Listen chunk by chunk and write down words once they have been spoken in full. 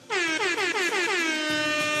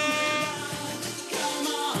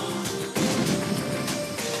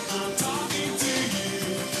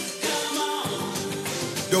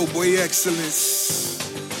Doughboy excellence.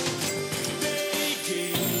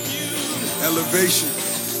 Elevation.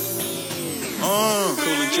 Cool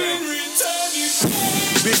and Dre.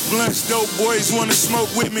 Big blunts, dope boys wanna smoke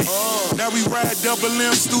with me. Now we ride double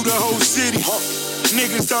M's through the whole city.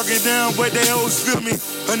 Niggas talking down, but they hoes feel me.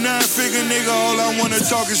 A 9-figure nigga, all I wanna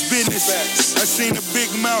talk is business. I seen a big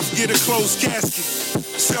mouth get a closed casket.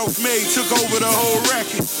 Self-made, took over the whole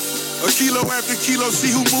racket. A kilo after kilo, see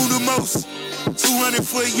who move the most.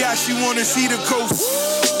 200-foot yacht, she wanna see the coast.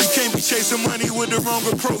 You can't be chasing money with the wrong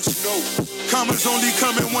approach. Commas only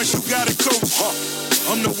coming once you got a coach.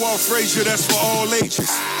 I'm the Walt Frazier, that's for all ages.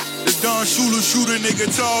 The Don shooter nigga,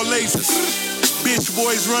 tall lasers. Bitch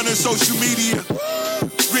boys running social media.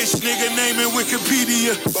 Rich nigga naming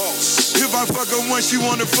Wikipedia. If I fuck her once, she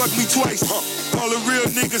wanna fuck me twice. All the real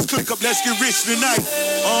niggas click up, let's get rich tonight.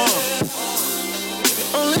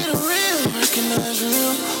 Only the real recognize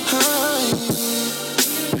real.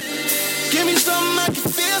 Give me something I can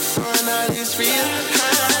feel, find out it's real.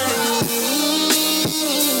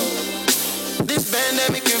 This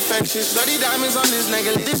pandemic infectious. Bloody diamonds on this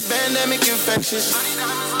nigga. This pandemic infectious.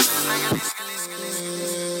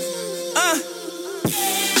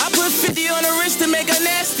 I put 50 on the wrist to make her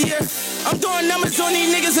nastier. I'm doing numbers on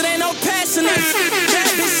these niggas, it ain't no passing us. Bad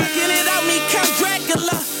bitch sucking it out, me Count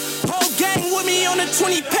Dracula. Whole gang with me on the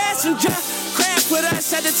 20 passenger. Crash with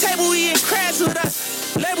us, at the table eating crabs with us.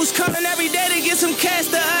 Labels coming every day to get some cash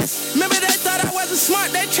to us. Remember they thought I wasn't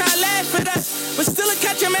smart, they try to laugh at us. But still I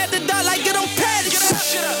catch them at the door like get them padded.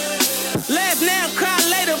 Shut up. Laugh now, cry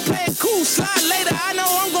later, play it cool, slide later. I know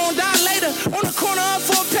I'm gon' die later. On the corner up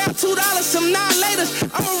for a pound, $2, some $9.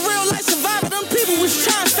 I'm a real life survivor, them people was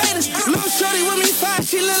trying to fade us. Little shorty with me fine,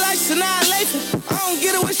 she look like Sanaa Lathan. I don't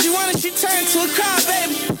get it what she wanted, she turned to a cry,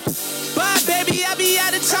 baby. Bye, baby, I be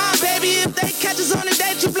out of time, baby. If they catch us on the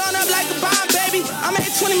date, you blown up like a bomb, baby. I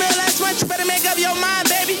made 20 mil last month, you better make up your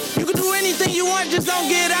mind, baby. You can do anything you want, just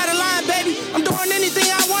don't get out of line, baby. I'm doing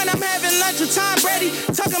anything I want, I'm having lunch with Tom Brady.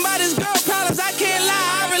 Talking about his girl problems, I can't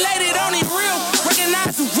lie, I related, only real.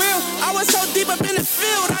 Recognize the real, I was so deep up in the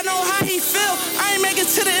field, I know how he feel. I ain't make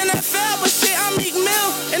it to the NFL, but shit, I'm Meek Mill.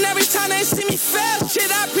 And every time they see me fail,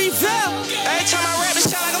 shit, I prevail. Every time I rap, it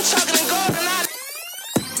sound like I'm talking in gold and I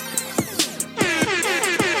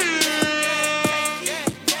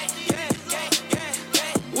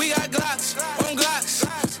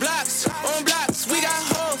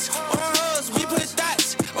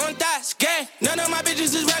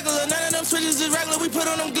switches is regular, we put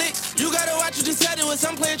on them glicks. You gotta watch what you said to us.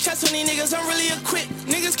 I'm playing chess on these niggas, I'm really a quick.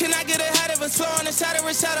 Niggas cannot get ahead of us. Slow on the side of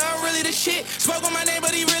recital, I'm really the shit. Spoke on my name,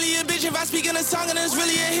 but he really a bitch. If I speak in a song and it's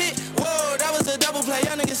really a hit. Whoa, that was a double play.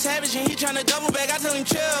 Young nigga savage and he tryna double back. I tell him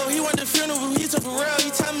chill. He want the funeral, he's so for real. He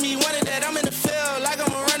telling me he wanted that. I'm in the field like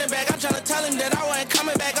I'm a running back. I'm tryna tell him that I wasn't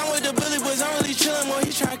coming back. I'm with the Billy boys, I'm really chillin'. Well,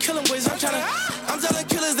 he tryna kill him boys. I'm telling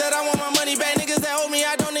killers that I want my money back. Niggas that owe me,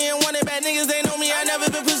 I don't even want it back. Niggas they know me, I never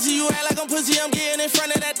been pussy. You act like I'm pussy, I'm getting in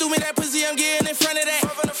front of that. Do me that pussy, I'm getting in front of that.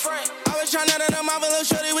 I was trying to them off a little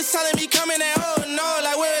shorty was telling me coming at oh no,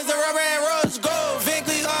 like where is the rubber and rose gold?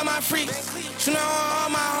 Vincly's all my freaks, you know all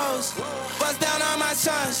my hoes. Bust down all my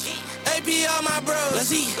sons, AP all my bros.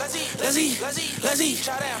 Let's eat.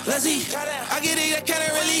 I get it, I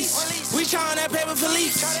can't release. We trying that paper for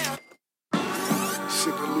leaks.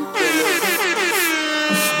 Smoking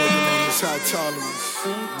on this high tolerance,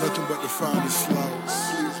 nothing but the finest flowers.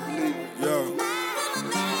 Yo.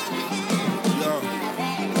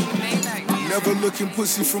 Never looking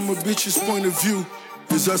pussy from a bitch's point of view.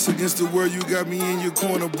 It's us against the world, you got me in your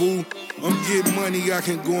corner, boo. I'm getting money, I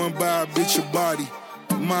can go and buy a bitch a body.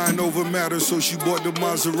 Mind over matter, so she bought the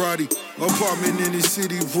Maserati. Apartment in the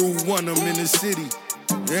city, rule 1, I'm in the city.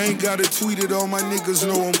 They ain't gotta tweet it, all my niggas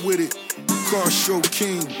know I'm with it. Car show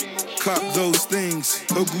king, cop those things.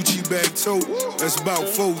 A Gucci bag tote, that's about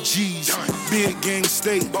 4 G's. Big gang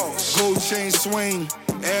state, gold chain swing,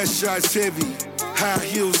 ass shots heavy, high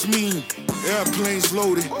heels mean, airplanes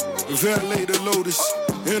loaded, valet the Lotus,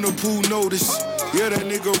 in a pool notice. Yeah, that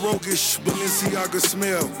nigga roguish, Balenciaga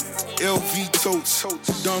smell. LV totes,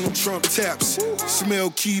 Donald Trump taps, smell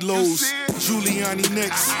kilos, Giuliani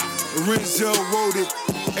next, Renzel wrote it,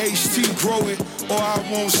 HT grow it, or I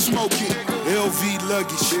won't smoke it. LV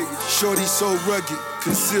luggage, shorty so rugged,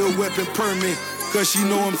 concealed weapon permit, cause you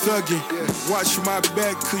know I'm thuggin'. Watch my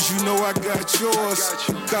back, cause you know I got yours.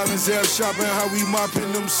 Collins Ave shopping, how we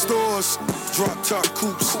mopping them stores. Drop top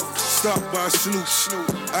coupes, stopped by Snoop,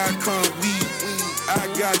 Icon weed, I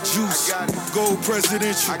got juice, gold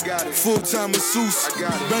presidential, full-time masseuse,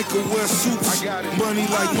 Bank of West suits, money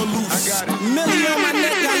like Maloofs. Millie on my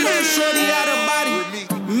neck, got little shorty out of body.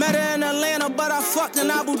 Met her in Atlanta, but I fucked in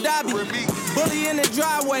Abu Dhabi. Bully in the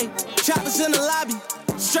driveway, choppers in the lobby.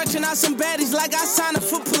 Stretching out some baddies like I signed up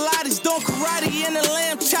for Pilates. Doing karate in the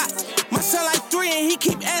lamb chop. My son like 3 and he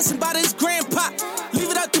keep asking about his grandpa.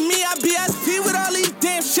 Leave it up to me, I BSP with all these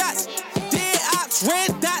damn shots. Dead ops,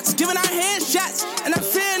 red dots, giving out headshots. And I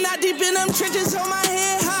feel not deep in them trenches, hold my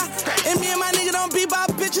head high. And me and my nigga don't be about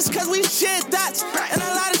bitches cause we share dots. And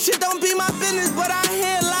a lot of shit don't be my business, but I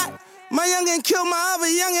hear a lot. My youngin' killed my other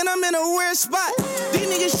youngin', I'm in a weird spot. These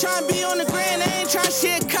niggas tryna be on the grand, they ain't tryna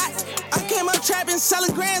share cots. I came up trapping,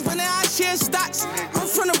 selling grands, but now I share stocks. I'm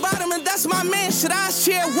from the bottom and that's my man, should I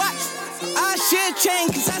share watch? I share chain,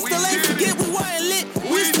 cause that's the lane, forget we weren't lit,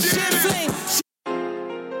 we used to share flame.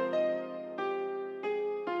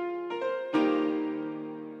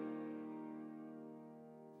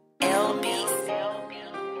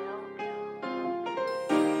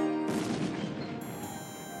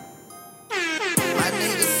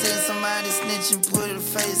 And put a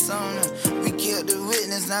face on her. We killed the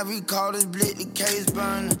witness, now we call this blick the case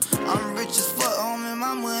burner. I'm rich as fuck, homie,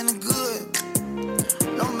 my money good.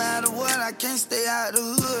 No matter what, I can't stay out the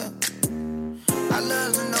hood. I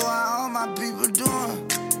love to know how all my people doing.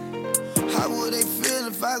 How would they feel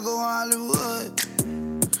if I go Hollywood?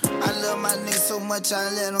 I love my nigga so much, I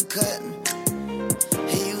let him cut me.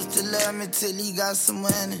 He used to love me till he got some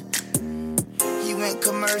money. He went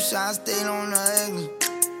commercial, I stayed on the ugly.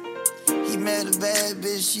 He met a bad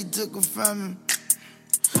bitch, she took her from him.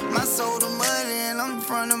 My soul the money and I'm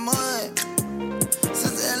from the mud.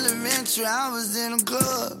 Since elementary, I was in a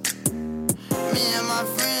club. Me and my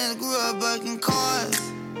friends grew up bucking cars.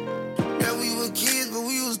 Yeah, we were kids, but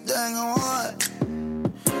we was thugging hard.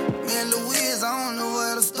 Me and Louise, I don't know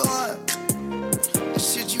where to start. The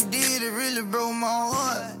shit you did, it really broke my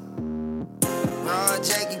heart. Raw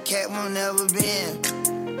jacket, cat won't never been.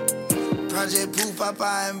 Project Pooh,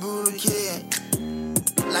 Popeye, and Brutal Kid.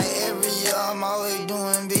 Like every year, I'm always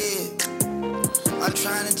doing big. I'm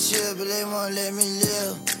trying to chill, but they won't let me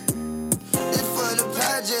live. This for the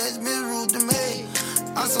projects, Miss Ruth and May.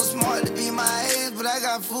 I'm so smart to be my age, but I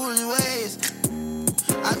got foolish ways.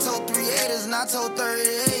 I told 3/8 and I told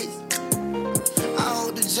 38. I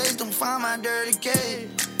hope the J's don't find my dirty cage.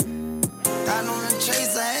 Got on the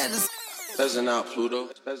chase, I had to. Pheasant out, Pluto.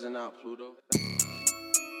 Pheasant out, Pluto.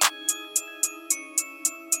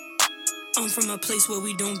 I'm from a place where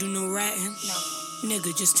we don't do no ratting. No.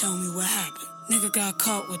 Nigga, just tell me what happened. Nigga got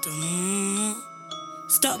caught with the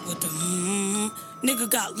stuck with the Nigga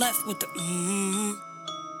got left with the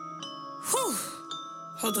Whew.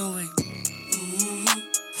 Hold on, wait.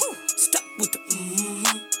 Whew. Stuck with the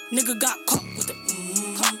Nigga got caught with the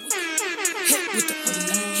caught with the hit with the hit with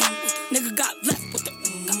the nigga got left with the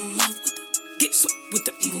got left with the get swept with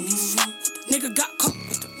the nigga got caught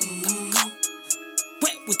with the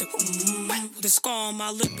wet with the the scar on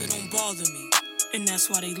my lip, it don't bother me. And that's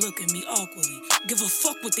why they look at me awkwardly. Give a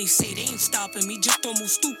fuck what they say, they ain't stopping me. Just don't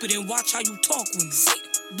move stupid and watch how you talk with me. Say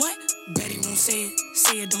what? Betty won't say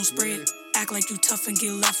it, don't spread. Act like you tough and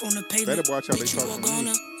get left on the pavement. Better watch how they Bitch, talk you are to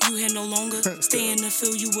gonna, me. you here no longer. Stay in the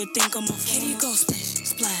field, you would think I'm a here you go, splash,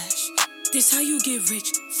 splash. This how you get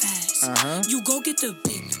rich fast. You go get the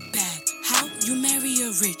big bag. How? You marry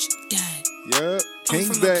a rich dad. Yep. I'm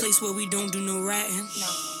from back. a place where we don't do no ratting. No.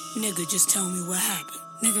 Nigga, just tell me what happened.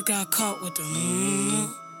 Nigga got caught with the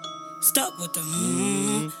stuck with the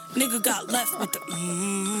Nigga got left with the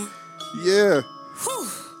Yeah. Whew.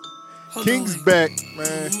 Hold King's on, back,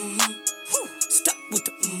 man. Whew. Stuck with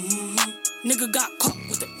the Nigga got caught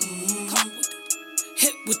with the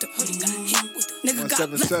hit with the hit with the nigga got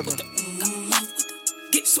left with the got left with the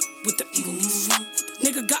get swept with the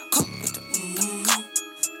nigga got caught with the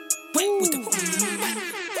wet with the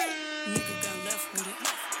nigga got left with it.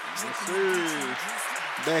 Yes, sir.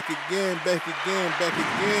 Back again.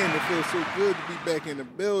 It feels so good to be back in the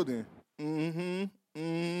building.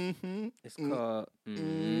 It's called.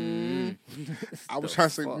 I was trying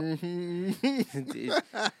to say.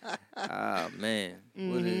 Ah man,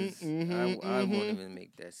 what is? I won't even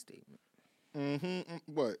make that statement.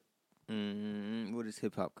 What? What is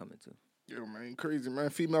hip hop coming to? Yo, man, crazy, man.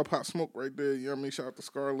 Female Pop Smoke right there. You know what I mean? Shout out to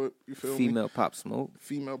Scarlett. You feel me? Female Pop Smoke.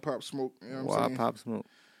 Female Pop Smoke. You know what Why I'm saying? Pop Smoke?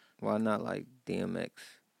 Why not like DMX?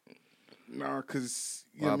 Nah, because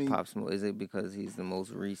you Why know what I mean? Pop Smoke? Is it because he's the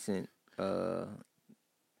most recent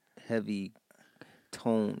heavy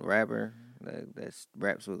tone rapper that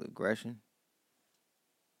raps with aggression?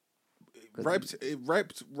 Raps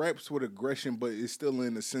with aggression, but it's still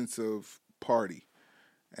in the sense of party.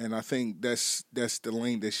 And I think that's the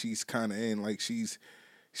lane that she's kind of in. Like she's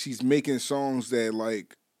making songs that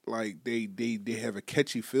like they have a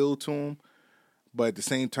catchy feel to them, but at the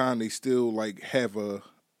same time they still like have a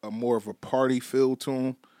more of a party feel to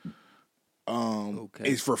them.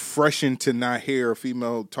 It's refreshing to not hear a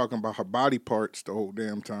female talking about her body parts the whole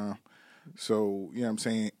damn time. So, you know what I'm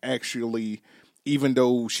saying? Actually, even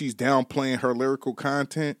though she's downplaying her lyrical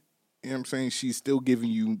content, you know what I'm saying? She's still giving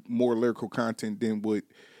you more lyrical content than what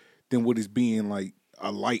is being like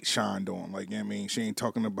a light shined on. Like, you know what I mean? She ain't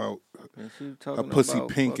talking about a pussy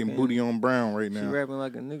pink and booty on brown right now. She rapping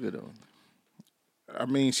like a nigga though. I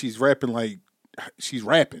mean, she's rapping like she's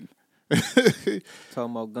rapping. Talking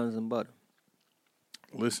about guns and butter.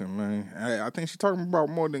 Listen, man, I think she's talking about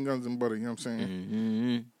more than guns and butter. You know what I'm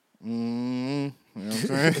saying? You know what I'm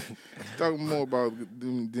saying? She's talking more about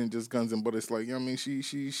than just guns and butter. It's like, you know what I mean?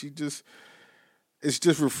 She just. It's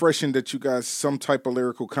just refreshing that you got some type of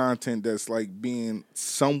lyrical content that's like being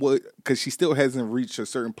somewhat, because she still hasn't reached a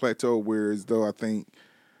certain plateau. Whereas though I think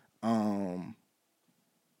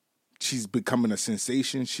she's becoming a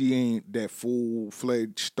sensation. She ain't that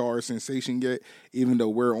full-fledged star sensation yet, even though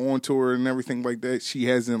we're on tour and everything like that. She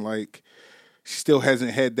still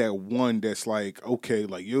hasn't had that one that's like, okay,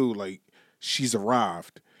 like, yo, like, she's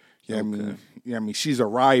arrived. You know what I mean? You know what I mean? She's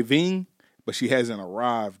arriving, but she hasn't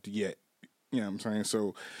arrived yet. You know what I'm saying?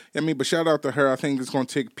 So, I mean, but shout out to her. I think it's going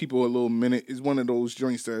to take people a little minute. It's one of those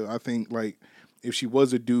joints that I think, like, if she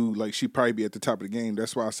was a dude, like, she'd probably be at the top of the game.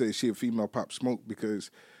 That's why I said she a female Pop Smoke,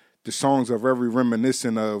 because the songs are very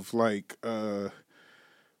reminiscent of, like, what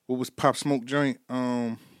was Pop Smoke joint?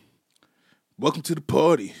 Welcome to the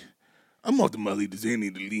party. I'm off the Molly, does any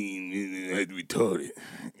of the lean, and I had to retarded.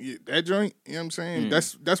 Yeah, that joint, you know what I'm saying?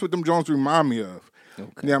 That's what them joints remind me of. Okay.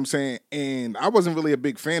 You know what I'm saying? And I wasn't really a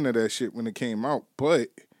big fan of that shit when it came out, but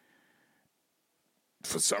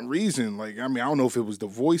for some reason, like, I mean, I don't know if it was the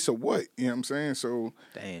voice or what, you know what I'm saying? So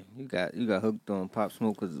damn, you got hooked on Pop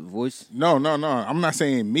Smoke because of the voice? No. I'm not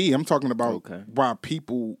saying me. I'm talking about why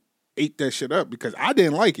people ate that shit up, because I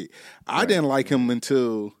didn't like it. I didn't like him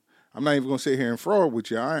until, I'm not even gonna sit here and fraud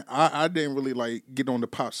with you. I didn't really like get on the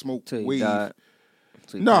Pop Smoke wave.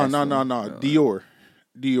 No. Dior.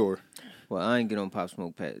 Well, I ain't get on Pop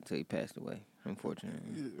Smoke until he passed away,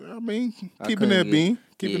 unfortunately. I mean, keeping it being.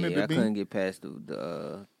 I couldn't get past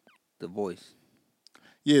the voice.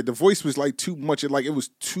 Yeah, the voice was like too much. It was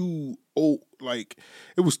too old. Like,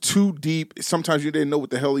 it was too deep. Sometimes you didn't know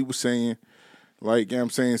what the hell he was saying. Like, you know what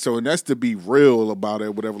I'm saying? So, and that's to be real about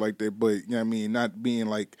it, whatever like that. But, you know what I mean? Not being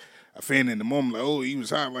like a fan in the moment, like, oh, he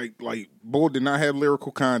was hot. Like, boy did not have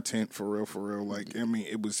lyrical content for real. Like, I mean,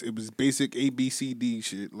 it was basic ABCD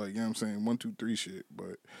shit. Like, you know what I'm saying? 1, 2, 3 shit.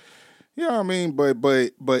 But, you know what I mean? But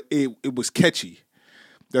it was catchy.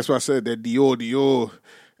 That's why I said that Dior.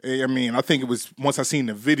 I mean, I think it was once I seen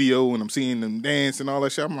the video and I'm seeing them dance and all that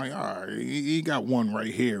shit, I'm like, all right, he got one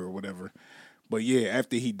right here or whatever. But yeah,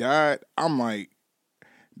 after he died, I'm like,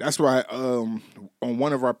 that's why on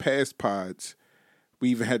one of our past pods, we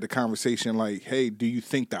even had the conversation like, hey, do you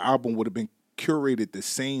think the album would have been curated the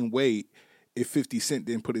same way if 50 Cent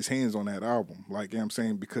didn't put his hands on that album? Like, you know what I'm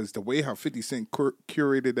saying? Because the way how 50 Cent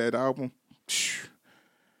curated that album,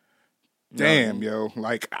 damn, yo.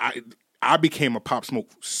 Like, I became a Pop Smoke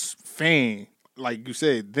fan, like you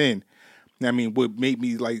said, then. I mean, what made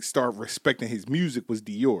me, like, start respecting his music was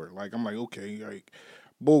Dior. Like, I'm like, okay, like,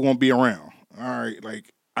 Bull gonna be around. All right,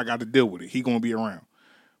 like, I got to deal with it. He gonna be around.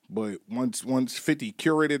 But once 50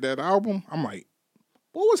 curated that album, I'm like,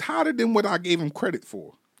 what was hotter than what I gave him credit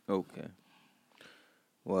for? Okay.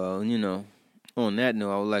 Well, you know, on that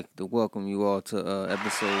note, I would like to welcome you all to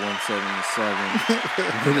episode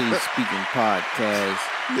 177, Really Speaking Podcast.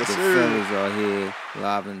 Yes, the sir. fellas are here,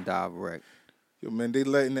 live and direct. Yo, man, they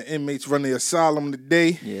letting the inmates run the asylum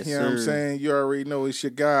today. Yes, you know what I'm saying? You already know it's your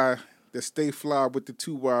guy that stay fly with the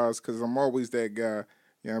 2 Y's, because I'm always that guy.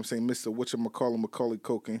 You know what I'm saying? Mr. Whatchamacallit, Macaulay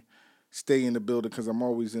Culkin. Stay in the building, because I'm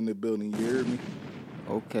always in the building. You hear me?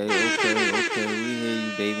 Okay. We hear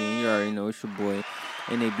you, baby. And you already know it's your boy,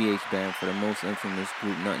 NABH Band, for the most infamous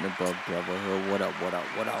group, Nothing Above Brotherhood. What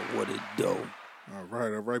it do? All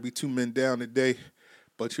right. We 2 men down today.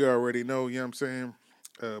 But you already know, you know what I'm saying?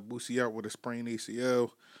 Boosie out with a sprained ACL. You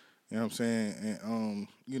know what I'm saying? And,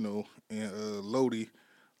 you know, and Lodi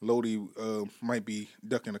might be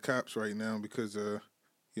ducking the cops right now because, you know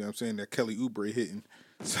what I'm saying, that Kelly Oubre hitting.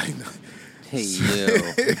 Hey, yo.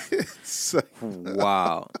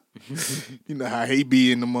 Wow. You know how he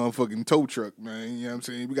be in the motherfucking tow truck, man. You know what I'm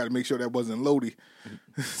saying? We got to make sure that wasn't Lodi.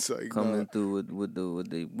 Coming through with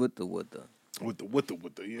the. with the,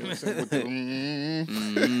 you know what I'm saying? With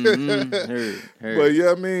the, Heard. But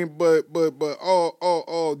yeah, I mean, but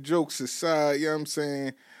all jokes aside, you know what I'm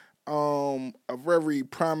saying? A very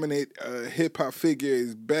prominent hip hop figure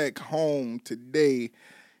is back home today.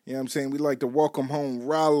 You know what I'm saying? We like to welcome home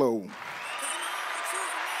Ralo. You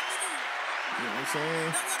know what I'm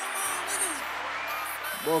saying?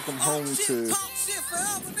 Welcome home to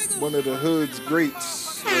one of the hood's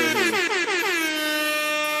greats.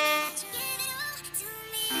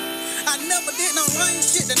 I never did no lame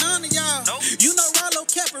shit to none of y'all. Nope. You know Ralo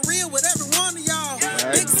kept it real with every one of y'all.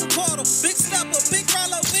 Right. Big supporter, big stepper, big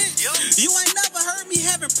Ralo bitch. Yep. You ain't never heard me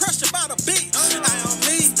having pressure about a bitch. I am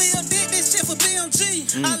me. Still did this shit for BMG.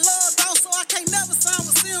 I love dog, so I can't never sign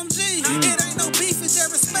with CMG. It ain't no beef, it's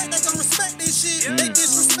just respect. They gon' respect this shit. They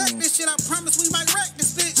disrespect this shit. I promise we might wreck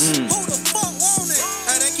this bitch. Who the fuck want it?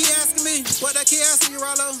 Hey, they keep asking me. What they keep asking you,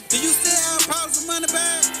 Ralo? Do you still have problems with money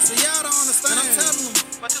bag? So y'all don't understand. I'm telling them.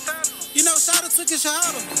 What you telling them? You know, Shada took his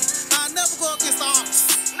shahada. I never go against the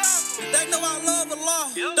odds. No. They know I love the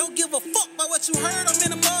law. Yep. Don't give a fuck about what you heard. I'm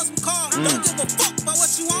in a Muslim car. Don't give a fuck about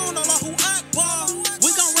what you own. Allah who Akbar.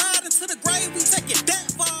 We gon' ride into the grave. We take it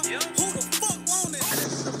that far. Yep. Who the fuck want it?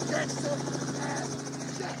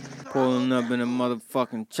 Pulling up in a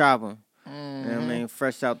motherfucking chopper. And I mean,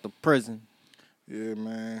 fresh out the prison. Yeah,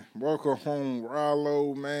 man. Welcome home,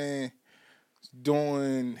 Ralo, man.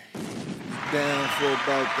 Doing down for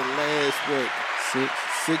about the last,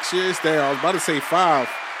 6 years? Damn, I was about to say 5.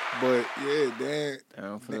 But, yeah,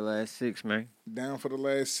 Down for the last 6, man. Down for the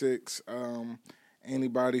last 6.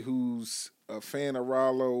 Anybody who's a fan of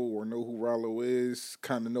Ralo or know who Ralo is,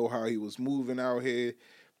 kind of know how he was moving out here.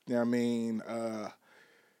 You know what I mean?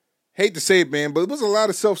 Hate to say it, man, but it was a lot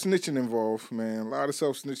of self-snitching involved, man. A lot of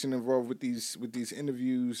self-snitching involved with these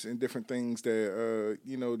interviews and different things that,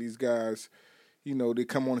 these guys, they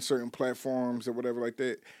come on certain platforms or whatever like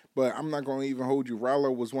that. But I'm not going to even hold you.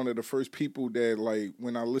 Ralo was one of the first people that, like,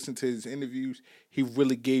 when I listened to his interviews, he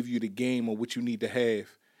really gave you the game of what you need to have,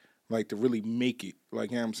 like, to really make it.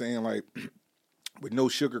 Like, you know what I'm saying? Like, with no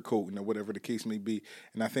sugarcoating or whatever the case may be.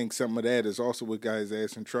 And I think some of that is also what got his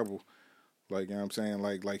ass in trouble. Like, you know what I'm saying?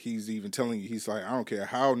 Like he's even telling you, he's like, I don't care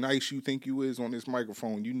how nice you think you is on this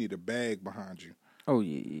microphone, you need a bag behind you. Oh,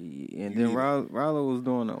 yeah. And then Ralo was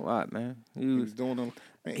doing a lot, man. He was doing a...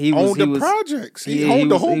 Man, he owned the was, projects. He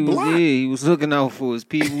owned the whole block. He was looking out for his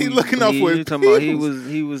people. He looking out for his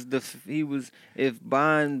people. If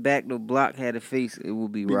buying back the block had a face, it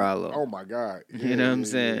would be Ralo. Oh, my God. Yeah, you know what I'm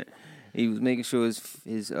saying? Yeah. He was making sure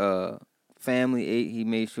his family ate. He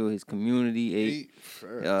made sure his community ate.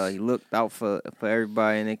 He looked out for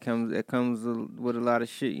everybody, and it comes with a lot of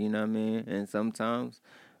shit. You know what I mean? And sometimes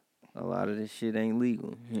a lot of this shit ain't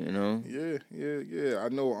legal. You know? Yeah. I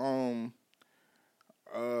know.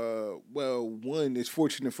 Well, one, it's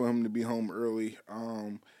fortunate for him to be home early.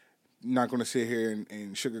 Not gonna sit here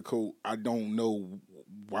and sugarcoat. I don't know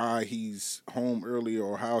why he's home early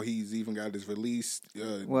or how he's even got his release.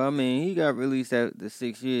 Well, I mean, he got released after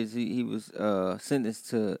 6 years. He was sentenced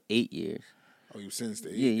to 8 years. Oh, he was sentenced to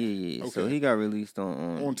 8? Yeah. Okay. So he got released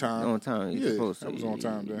on time. On time. He's supposed to. That was on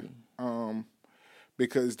time then.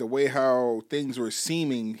 Because the way how things were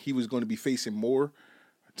seeming, he was going to be facing more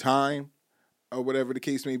time or whatever the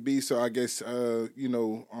case may be. So I guess,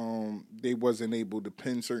 they wasn't able to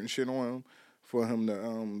pin certain shit on him for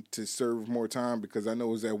him to serve more time, because I know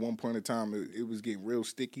it was at one point in time it was getting real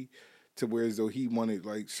sticky to where as though he wanted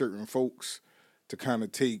like certain folks to kind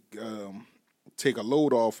of take a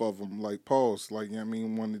load off of him, like pause, like, you know what I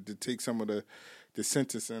mean, wanted to take some of the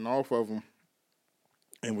sentencing off of him,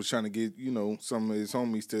 and was trying to get, some of his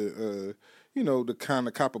homies to, to kind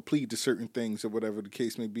of cop a plea to certain things or whatever the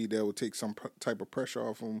case may be that would take some type of pressure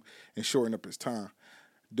off him and shorten up his time.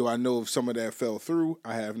 Do I know if some of that fell through?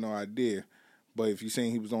 I have no idea. But if you're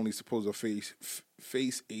saying he was only supposed to face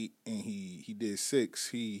 8 and he did 6,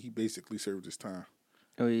 he basically served his time.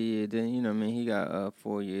 Oh, yeah. Then, he got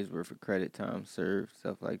 4 years worth of credit time served,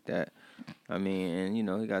 stuff like that. I mean,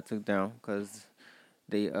 and, he got took down because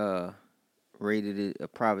they raided it, a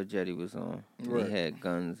private jet he was on. Right. He had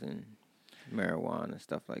guns and marijuana and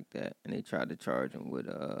stuff like that. And they tried to charge him with,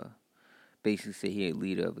 basically say he a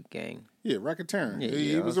leader of a gang. Yeah, racketeering.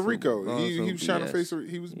 He was a RICO. He was trying to face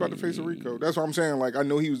he was about to face a RICO. That's what I'm saying. Like, I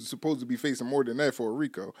know he was supposed to be facing more than that for a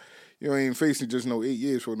RICO. You ain't facing just no 8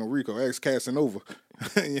 years for no RICO. Ask Casanova.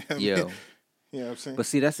 You know what I mean? You know what I'm saying? But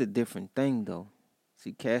see, that's a different thing, though.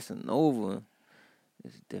 See, Casanova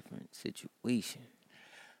is a different situation.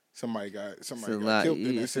 Somebody got killed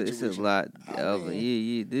in that situation. It's a lot of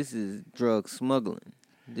this is drug smuggling.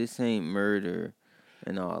 This ain't murder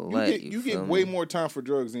and all that. You get way more time for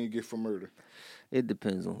drugs than you get for murder. It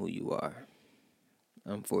depends on who you are.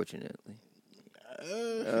 Unfortunately.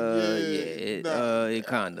 It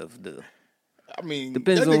kind of do. I mean,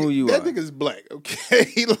 depends on who you that are. That nigga's black,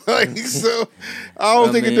 okay? Like, so I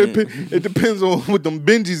don't think it depends on what them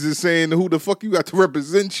Benjis is saying. Who the fuck you got to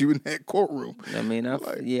represent you in that courtroom? I mean, I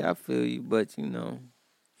feel you, but you know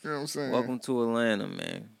what I'm saying. Welcome to Atlanta,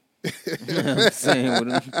 man. You know what I'm saying?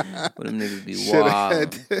 With them niggas be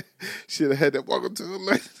wild. Should have had that welcome to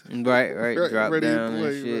Atlanta. Right. Drop down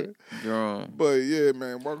and shit. Right. Drawn. But yeah,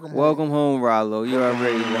 man, welcome home, Ralo. You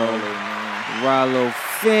already know. Ralo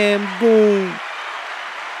fam boom.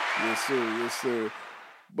 Yes, sir.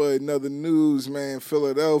 But another news, man,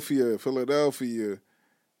 Philadelphia.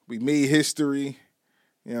 We made history.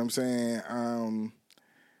 You know what I'm saying?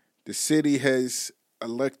 The city has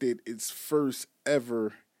elected its first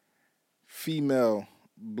ever female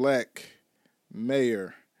black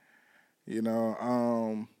mayor. You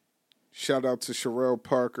know, shout out to Cherelle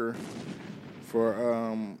Parker for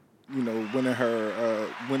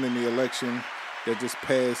winning the election that just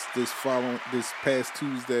passed this past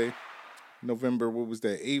Tuesday, November, what was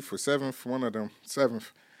that, 8th or 7th? One of them, 7th.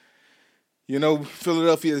 You know,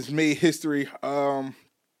 Philadelphia has made history. I'm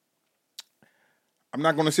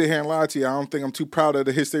not going to sit here and lie to you. I don't think I'm too proud of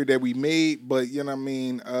the history that we made, but you know what I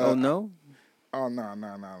mean? Oh, no? Oh, no.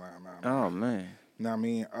 Oh, man. Now, I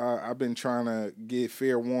mean, I've been trying to get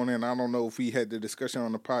fair warning. I don't know if we had the discussion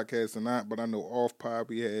on the podcast or not, but I know off pod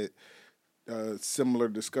we had similar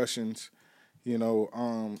discussions. You know,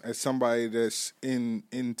 as somebody that's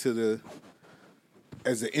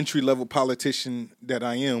as an entry level politician that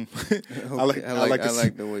I am, okay. I like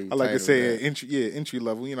the way you to say that. entry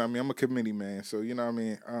level. You know what I mean? I'm a committee man, so you know what I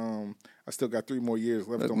mean. I still got 3 more years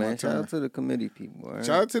left on my term. Shout out to the committee people. Right?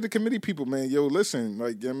 Shout out to the committee people, man. Yo, listen,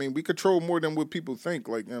 like I mean, we control more than what people think.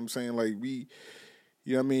 Like you know what I'm saying, like we.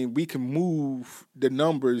 You know what I mean? We can move the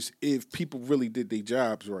numbers if people really did their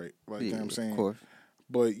jobs right. Like you know what I'm saying? Of course.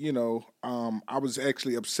 But, you know, I was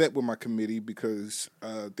actually upset with my committee because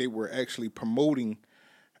they were actually promoting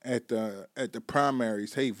at the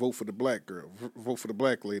primaries, hey, vote for the black girl, vote for the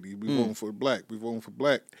black lady. We voting for the black. We voting for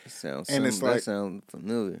black. That sounds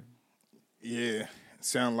familiar. Yeah, it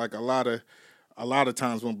sounds like a lot of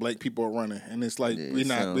times when black people are running, and it's like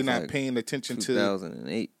we're not paying attention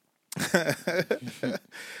 2008.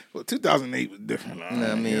 Well, 2008 was different. I mean,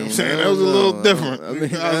 you know what I'm saying? That was a little different. I mean,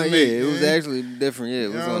 it was actually different. Yeah,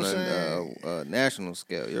 it was on a national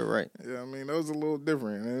scale. You're right. Yeah, I mean, that was a little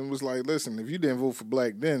different. And it was like, listen, if you didn't vote for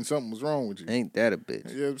black then, something was wrong with you. Ain't that a bitch?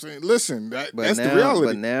 You know what I'm saying? Listen, that's the reality.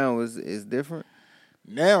 But now it's different.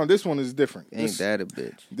 Now this one is different. Ain't that a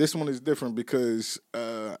bitch? This one is different because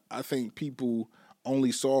I think people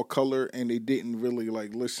only saw color and they didn't really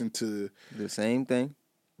like listen to the same thing.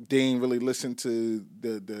 They didn't really listen to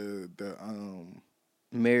the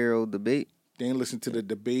mayoral debate. They didn't listen to the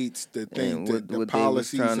debates, the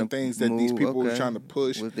policies and things that these people were trying to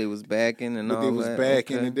push. What they was backing and all that. What they was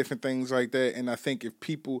backing and different things like that. And I think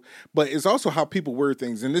but it's also how people word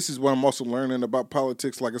things. And this is what I'm also learning about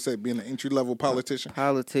politics. Like I said, being an entry-level politician.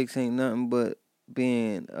 Politics ain't nothing but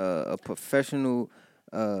being a professional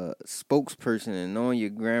spokesperson and knowing your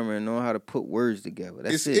grammar and knowing how to put words together.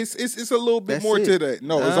 That's it. It's a little bit more to that.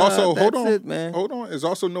 No, it's also hold on. It's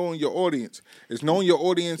also knowing your audience. It's knowing your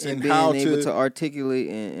audience and being how able to articulate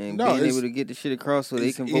and being able to get the shit across so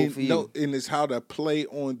they can vote for you. No, and it's how to play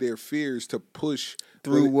on their fears to push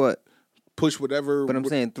through what? Push whatever. But I'm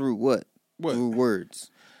saying through what? Through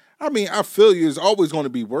words. I mean, I feel you. It's always going to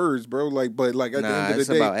be words, bro. Like, but like at the end of the day, it's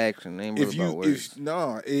about action. It ain't about words.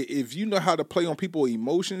 If you know how to play on people's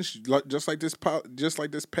emotions, just like this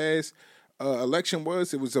past election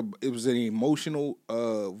was, it was an emotional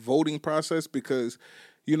voting process because,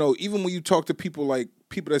 you know, even when you talk to people like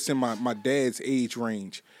people that's in my dad's age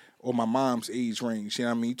range or my mom's age range, you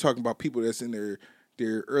know what I mean? You talking about people that's in their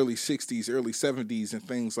early 60s, early 70s and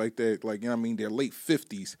things like that, like, you know what I mean, their late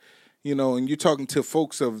 50s. You know, and you're talking to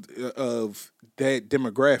folks of that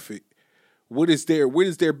demographic. What is their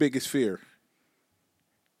biggest fear?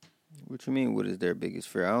 What you mean? What is their biggest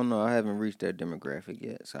fear? I don't know. I haven't reached that demographic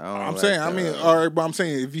yet, so I don't. All right, but I'm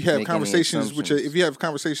saying if you have conversations with your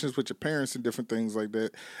parents and different things like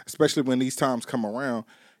that, especially when these times come around,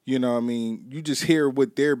 you know, what I mean, you just hear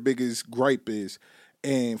what their biggest gripe is,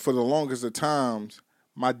 and for the longest of times,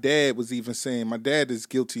 my dad was even saying, my dad is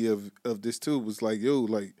guilty of this too. Was like, yo,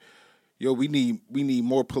 we need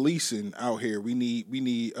more policing out here. We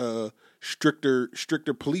need stricter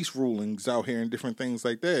police rulings out here and different things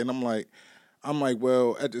like that. And I'm like,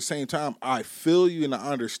 well, at the same time, I feel you and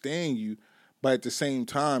I understand you, but at the same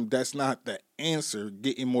time, that's not the answer.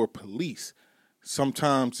 Getting more police.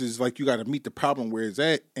 sometimes it's like you got to meet the problem where it's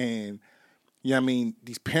at, and yeah, I mean,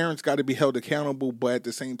 these parents got to be held accountable, but at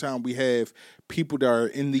the same time, we have people that are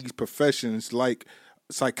in these professions like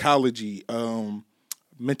psychology,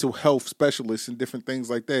 mental health specialists, and different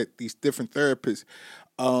things like that. These different therapists.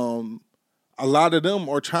 A lot of them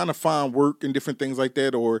are trying to find work and different things like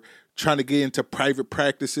that, or trying to get into private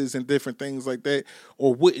practices and different things like that,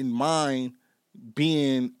 or wouldn't mind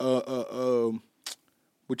being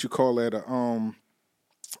what you call that,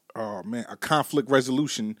 a conflict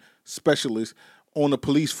resolution specialist on the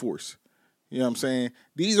police force. You know what I'm saying?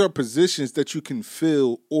 These are positions that you can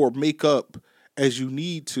fill or make up as you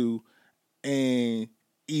need to, and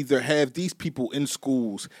either have these people in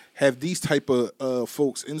schools, have these type of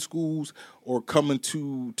folks in schools, or coming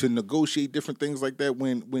to negotiate different things like that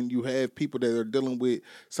when you have people that are dealing with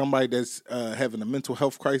somebody that's having a mental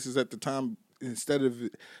health crisis at the time, instead of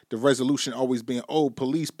the resolution always being, oh,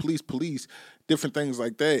 police, different things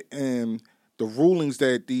like that. And the rulings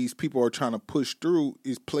that these people are trying to push through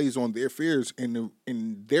plays on their fears, and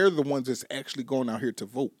they're the ones that's actually going out here to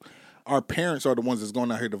vote. Our parents are the ones that's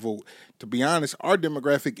going out here to vote. To be honest, our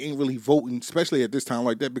demographic ain't really voting, especially at this time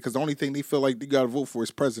like that, because the only thing they feel like they got to vote for is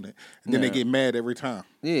president. And then they get mad every time.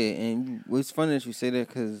 Yeah, and it's funny that you say that,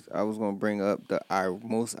 because I was going to bring up the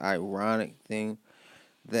most ironic thing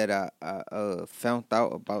that I found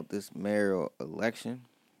out about this mayoral election.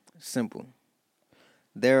 Simple.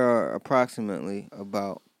 There are approximately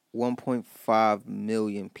about 1.5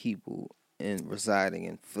 million people residing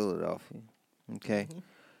in Philadelphia. Okay? Mm-hmm.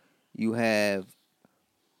 You have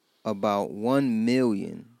about 1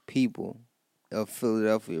 million people of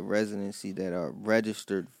Philadelphia residency that are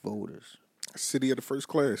registered voters. City of the first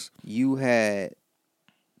class. You had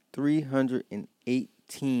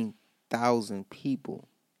 318,000 people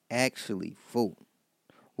actually vote,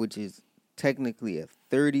 which is technically a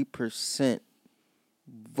 30%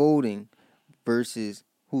 voting versus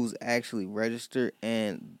who's actually registered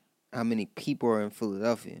and how many people are in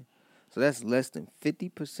Philadelphia. So that's less than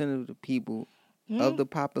 50% of the people of the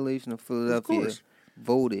population of Philadelphia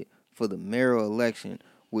voted for the mayoral election,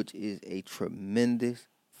 which is a tremendous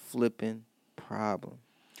flipping problem.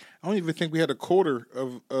 I don't even think we had a quarter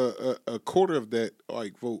of that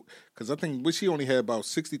vote, because I think she only had about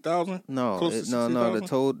 60,000. No.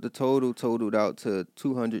 The total totaled out to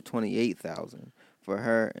 228,000 for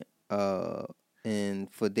her,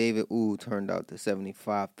 and for David turned out to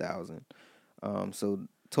 75,000. So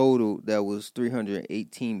total, that was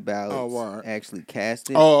 318 ballots actually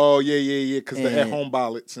casted. Oh, yeah, because they had home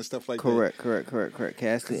ballots and stuff like that. Correct.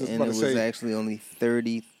 Casted, and it was actually only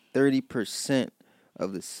 30%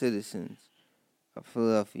 of the citizens of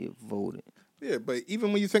Philadelphia voted. Yeah, but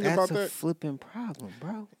even when you think about that, that's a flipping problem,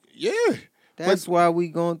 bro. Yeah. That's why we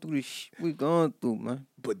going through we going through, man.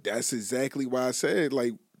 But that's exactly why I said,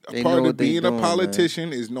 a part of being a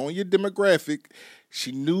politician is knowing your demographic.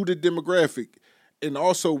 She knew the demographic. And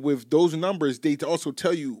also with those numbers, they also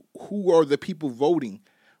tell you who are the people voting,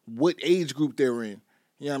 what age group they're in.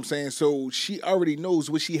 You know what I'm saying? So she already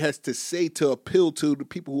knows what she has to say to appeal to the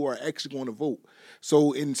people who are actually going to vote.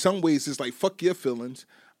 So in some ways, it's like, fuck your feelings.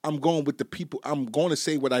 I'm going with the people. I'm going to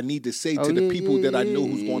say what I need to say to the people that I know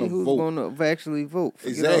who's going to vote. Who's going to actually vote.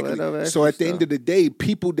 Exactly. So at the end of the day,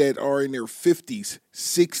 people that are in their 50s,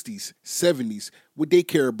 60s, 70s, what they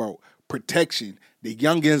care about, protection. The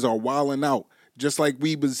youngins are wilding out. Just like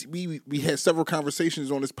we had several conversations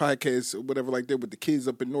on this podcast or whatever like that with the kids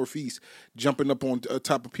up in Northeast jumping up on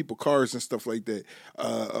top of people's cars and stuff like that.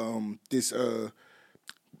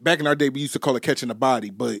 Back in our day, we used to call it catching a body,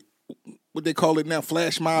 but what they call it now,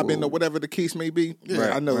 flash mobbing or whatever the case may be. Yeah,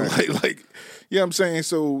 right, I know. Right. Like, you know what I'm saying?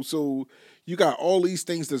 So you got all these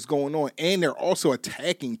things that's going on, and they're also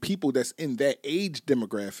attacking people that's in that age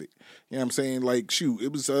demographic. You know what I'm saying? Like, shoot,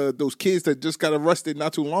 it was those kids that just got arrested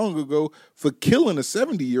not too long ago for killing a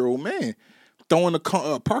 70-year-old man, throwing a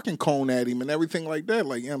parking cone at him and everything like that.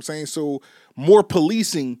 Like, you know what I'm saying? So more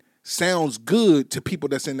policing sounds good to people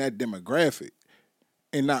that's in that demographic.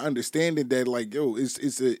 And not understanding that, like, yo, it's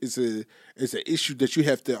an issue that you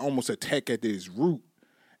have to almost attack at its root,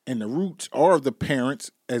 and the roots are the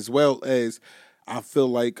parents, as well as I feel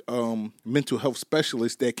like mental health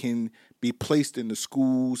specialists that can be placed in the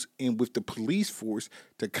schools and with the police force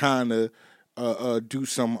to kind of do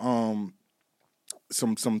some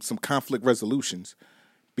conflict resolutions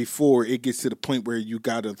before it gets to the point where you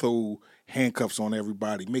got to throw handcuffs on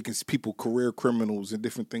everybody, making people career criminals and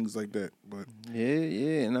different things like that. But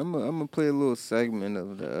yeah, and I'm gonna play a little segment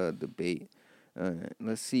of the debate.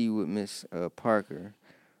 Let's see what Miss Parker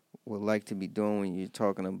would like to be doing when you're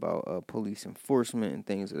talking about police enforcement and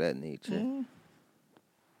things of that nature.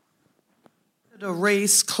 The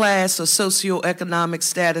race, class, or socioeconomic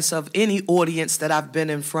status of any audience that I've been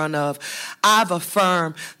in front of, I've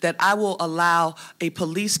affirmed that I will allow a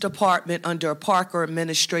police department under a Parker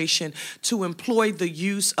administration to employ the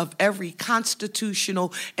use of every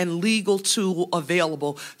constitutional and legal tool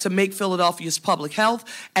available to make Philadelphia's public health.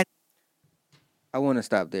 And I want to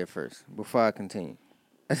stop there first before I continue.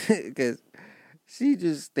 Because she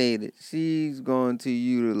just stated she's going to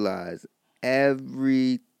utilize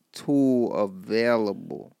every tool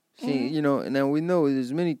available. You know, and now we know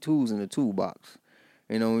there's many tools in the toolbox.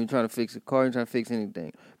 You know, when you're trying to fix a car, you're trying to fix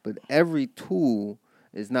anything. But every tool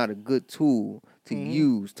is not a good tool to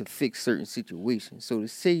use to fix certain situations. So to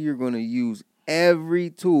say you're going to use every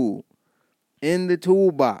tool in the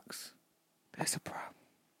toolbox, that's a problem.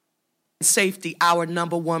 Safety, our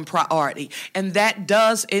number one priority, and that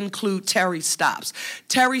does include Terry stops.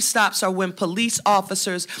 Terry stops are when police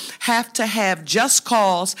officers have to have just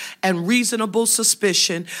cause and reasonable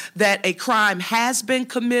suspicion that a crime has been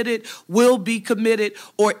committed, will be committed,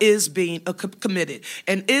 or is being committed.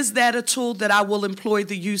 And is that a tool that I will employ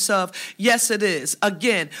the use of? Yes, it is.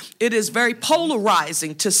 Again, it is very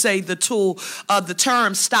polarizing to say the tool, the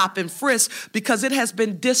term stop and frisk, because it has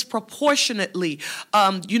been disproportionately,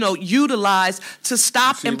 utilized to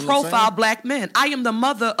stop and profile black men. I am the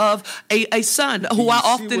mother of a son who I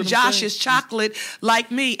often josh is chocolate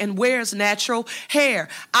like me and wears natural hair.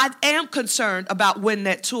 I am concerned about when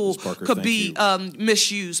that tool could be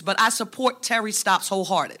misused, but I support Terry stops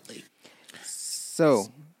wholeheartedly. So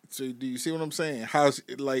do you see what I'm saying? How's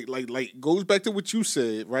like goes back to what you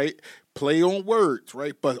said, right? Play on words,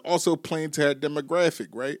 right? But also playing to her demographic,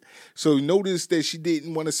 right? So notice that she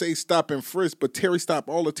didn't want to say stop and frisk, but Terry stop,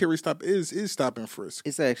 all the Terry stop is stop and frisk.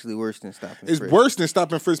 It's actually worse than stop and frisk. It's worse than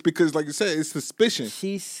stop and frisk because, like you said, it's suspicion.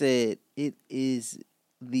 She said it is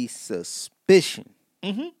the suspicion.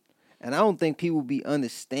 Mm-hmm. And I don't think people be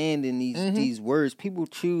understanding these words. People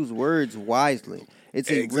choose words wisely. It's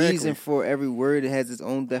a reason for every word. It has its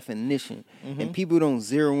own definition. Mm-hmm. And people don't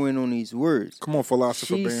zero in on these words. Come on,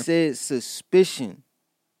 philosopher, She said suspicion.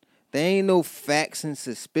 There ain't no facts in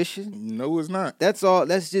suspicion. No, it's not. That's all.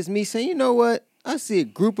 That's just me saying, you know what? I see a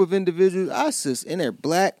group of individuals, and they're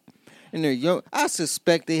black, and they're young. I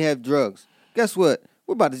suspect they have drugs. Guess what?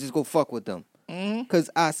 We're about to just go fuck with them. Because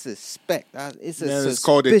I suspect. It's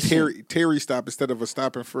called a Terry stop instead of a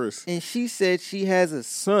stop and frisk. And she said she has a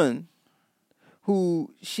son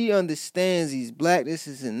who she understands he's black, this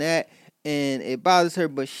and that, and it bothers her,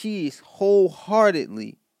 but she is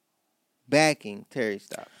wholeheartedly backing Terry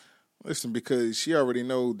stops. Listen, because she already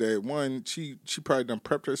know that, one, she probably done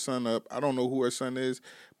prepped her son up. I don't know who her son is,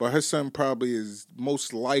 but her son probably is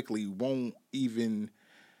most likely won't even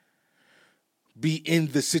be in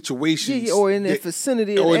the situations, or in the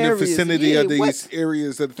vicinity of these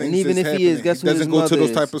areas of things. And even if happening. he is, guess who his mother is? Doesn't go to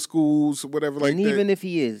those type of schools, whatever like that. And even if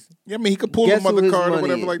he is, yeah, I mean, he could pull a mother card or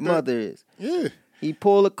whatever like that. Mother is, yeah, he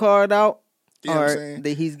pull a card out. You know what I'm saying?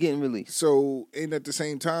 That he's getting released. So, and at the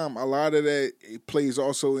same time, a lot of that it plays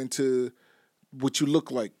also into what you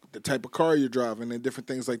look like, the type of car you're driving, and different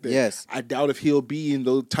things like that. Yes. I doubt if he'll be in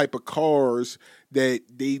those type of cars that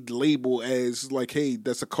they label as like, hey,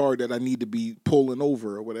 that's a car that I need to be pulling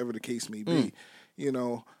over or whatever the case may be. You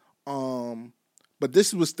know, but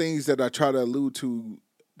this was things that I try to allude to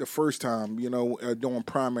the first time, you know, during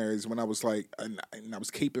primaries when I was like, and I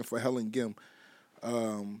was caping for Helen Gim.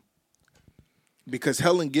 Because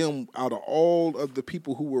Helen Gim, out of all of the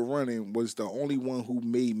people who were running, was the only one who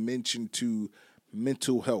made mention to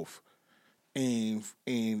mental health and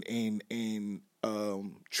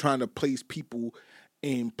trying to place people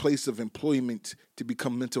in place of employment to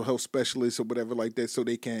become mental health specialists or whatever like that, so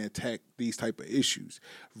they can attack these type of issues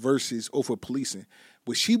versus over policing.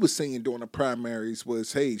 What she was saying during the primaries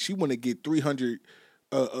was, hey, she want to get 300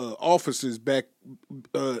 officers back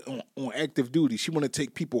on active duty. She want to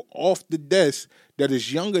take people off the desk that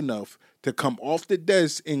is young enough to come off the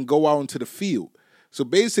desk and go out into the field. So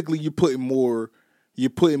basically, you're putting more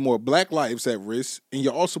black lives at risk, and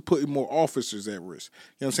you're also putting more officers at risk.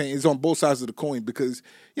 You know what I'm saying? It's on both sides of the coin because,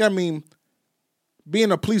 yeah, I mean,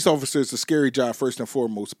 being a police officer is a scary job first and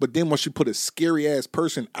foremost. But then once you put a scary ass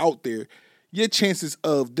person out there, your chances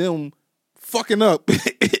of them fucking up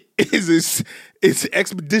is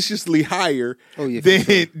expeditiously higher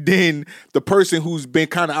than the person who's been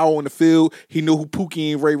kind of out on the field. He know who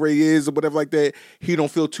Pookie and Ray Ray is or whatever like that. He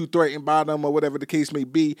don't feel too threatened by them or whatever the case may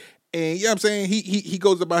be. And you know what I'm saying? He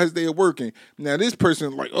goes about his day of working. Now this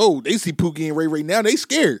person like, oh, they see Pookie and Ray Ray now, they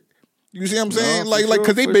scared. You see what I'm saying?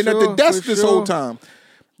 Because they've been at the desk this whole time.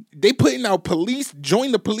 They putting out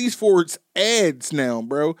join the police force ads now,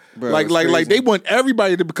 bro. Bro, like they want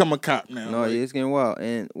everybody to become a cop now. No, yeah, it's getting wild.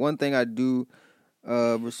 And one thing I do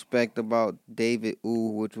respect about David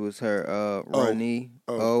Ooh, which was her Ronnie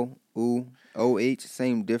O-H,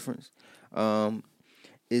 same difference,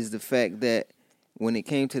 is the fact that when it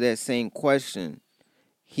came to that same question,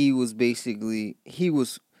 he was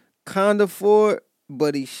kind of for it,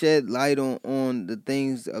 but he shed light on the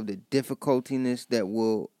things of the difficultiness that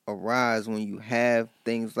will arise when you have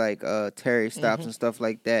things like Terry stops and stuff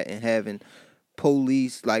like that, and having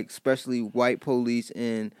police, like especially white police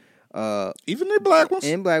and even the black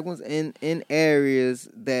ones in areas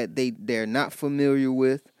that they're not familiar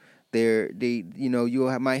with.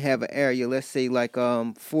 You might have an area, let's say like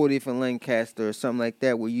 40th and Lancaster or something like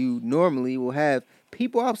that, where you normally will have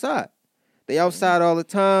people outside. They outside all the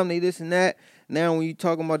time. They this and that. Now, when you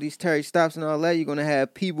talking about these Terry stops and all that, you're gonna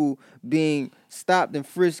have people being stopped and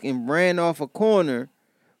frisked and ran off a corner,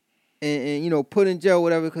 and put in jail,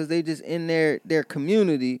 whatever, because they just in their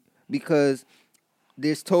community, because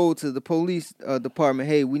they're told to the police department,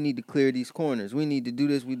 hey, we need to clear these corners. We need to do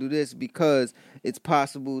this. We do this because it's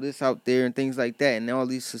possible this out there and things like that, and all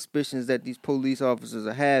these suspicions that these police officers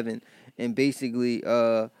are having, and basically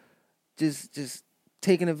just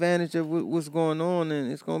taking advantage of what's going on,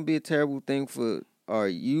 and it's going to be a terrible thing for our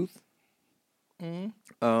youth,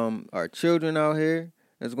 our children out here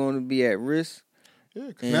that's going to be at risk. Yeah,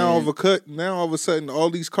 now all of a sudden, all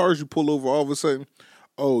these cars you pull over, all of a sudden,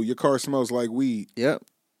 oh, your car smells like weed. Yep.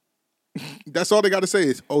 That's all they got to say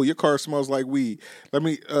is, oh, your car smells like weed. Let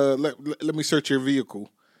me let me search your vehicle.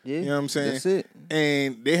 Yeah, you know what I'm saying? That's it.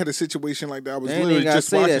 And they had a situation like that. I was they literally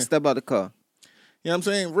just watching. That, step out the car. You know what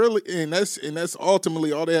I'm saying? Really, and that's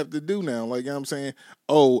ultimately all they have to do now. Like, you know what I'm saying?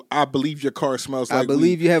 Oh, I believe your car smells like weed. I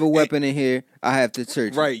believe you have a weapon in here. I have to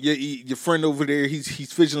search. Right. Your friend over there,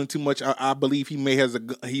 he's fidgeting too much. I believe he may have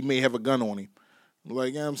a gun on him.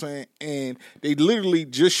 Like, you know what I'm saying? And they literally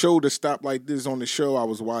just showed a stop like this on the show I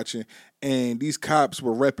was watching, and these cops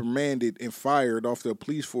were reprimanded and fired off the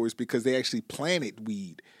police force because they actually planted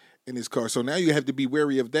weed in his car. So now you have to be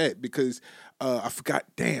wary of that, because I forgot.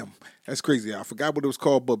 Damn, that's crazy. I forgot what it was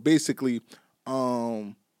called, but basically,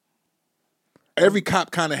 every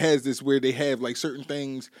cop kind of has this where they have like certain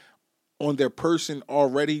things on their person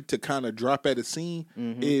already to kind of drop at a scene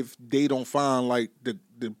if they don't find like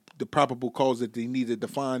the probable cause that they needed to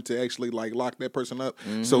find to actually like lock that person up.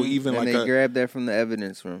 So even and like they grab that from the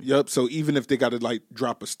evidence room. Yep. So even if they got to like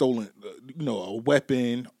drop a stolen, a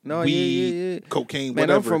weapon, weed, cocaine, man,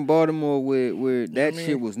 whatever. I'm from Baltimore where that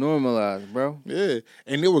shit was normalized, bro. Yeah,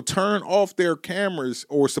 and they will turn off their cameras,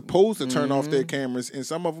 or supposed to turn off their cameras, and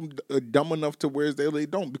some of them are dumb enough to where they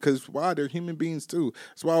don't, because why? They're human beings too.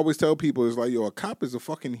 That's why I always tell people, it's like, yo, a cop is a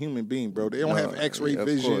fucking human being, bro. They don't have X-ray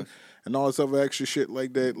vision and all this other extra shit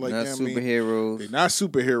like that. Like, not superheroes. They're not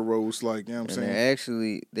superheroes. Like, you know what I'm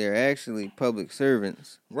saying? They're actually public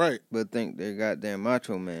servants. Right. But think they're goddamn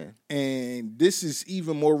macho man. And this is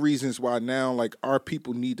even more reasons why now, like, our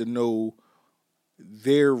people need to know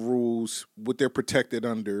their rules, what they're protected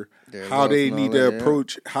under, how they need to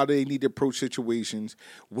approach situations,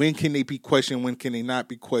 when can they be questioned, when can they not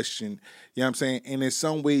be questioned. You know what I'm saying? And in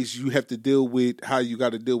some ways you have to deal with how you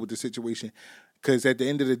got to deal with the situation. Because at the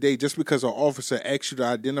end of the day, just because an officer asks you to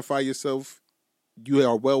identify yourself, you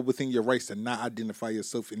are well within your rights to not identify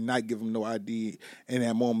yourself and not give them no ID in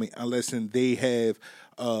that moment, unless they have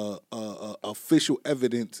official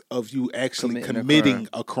evidence of you actually committing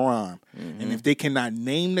a crime. And if they cannot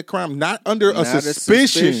name the crime, not under a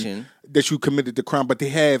suspicion that you committed the crime, but they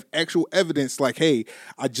have actual evidence like, hey,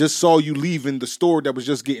 I just saw you leaving the store that was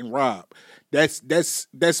just getting robbed.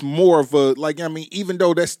 That's more of a, like, I mean, even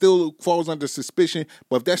though that still falls under suspicion,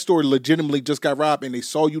 but if that store legitimately just got robbed and they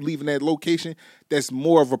saw you leaving that location, that's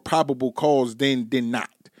more of a probable cause than not.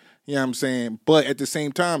 You know what I'm saying? But at the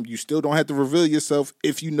same time, you still don't have to reveal yourself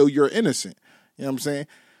if you know you're innocent. You know what I'm saying?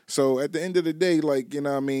 So at the end of the day, like, you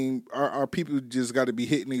know what I mean, our people just got to be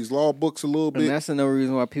hitting these law books a little bit. And that's another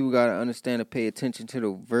reason why people got to understand to pay attention to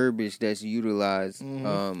the verbiage that's utilized,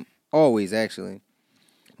 always, actually,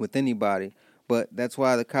 with anybody. But that's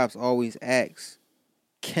why the cops always ask,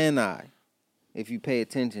 can I? If you pay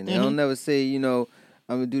attention. They don't never say, I'm going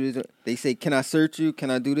to do this. They say, can I search you? Can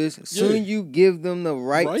I do this? As soon as you give them the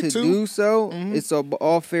right to do so, it's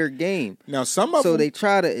all fair game. Now, so they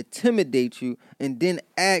try to intimidate you and then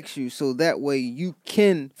ask you, so that way you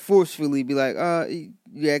can forcefully be like,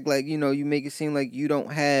 you act like, you make it seem like you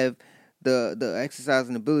don't have the exercise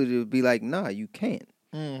and ability to be like, nah, you can't.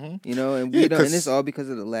 You know, and we don't, and it's all because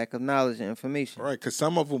of the lack of knowledge and information. Right, because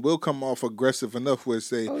some of them will come off aggressive enough where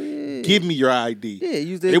say, yeah. give me your ID. Yeah,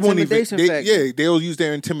 use their intimidation factor. Yeah, they'll use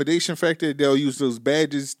their intimidation factor. They'll use those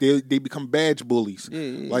badges. They become badge bullies.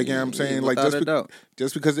 Like, you know what I'm saying? Like,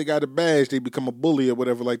 just because they got a badge, they become a bully or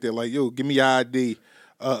whatever like that. Like, yo, give me your ID.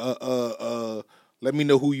 Let me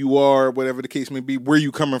know who you are, whatever the case may be, where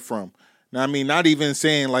you coming from. Now, I mean, not even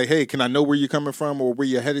saying like, hey, can I know where you're coming from or where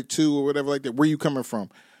you're headed to or whatever like that. Where you coming from?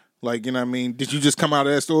 Like, you know what I mean? Did you just come out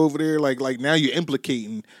of that store over there? Like now you're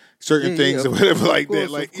implicating certain things or whatever like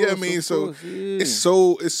that. Like, yeah, I mean, so it's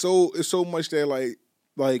so much that like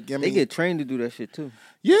I mean, they get trained to do that shit too.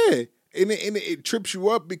 Yeah, and it trips you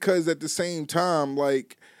up because at the same time,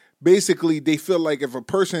 like basically they feel like if a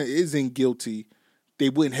person isn't guilty, they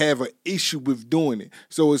wouldn't have an issue with doing it.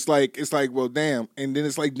 So it's like, well, damn. And then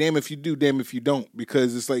it's like, damn if you do, damn if you don't.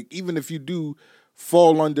 Because it's like, even if you do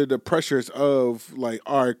fall under the pressures of like,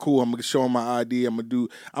 all right, cool, I'm gonna show them my ID, I'm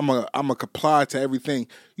gonna comply to everything.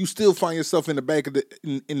 You still find yourself in the back of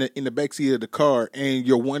in the back seat of the car, and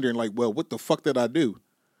you're wondering like, well, what the fuck did I do?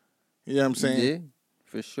 You know what I'm saying? Yeah,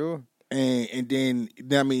 for sure. And then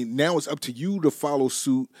I mean, now it's up to you to follow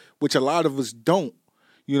suit, which a lot of us don't.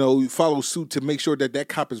 You know, follow suit to make sure that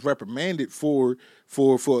cop is reprimanded for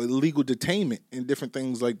illegal detainment and different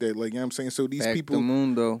things like that. Like, you know what I'm saying? So these these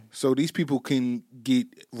people can get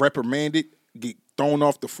reprimanded, get thrown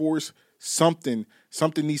off the force. Something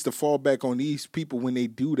needs to fall back on these people when they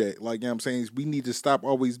do that. Like, you know what I'm saying? We need to stop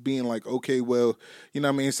always being like, okay, well, you know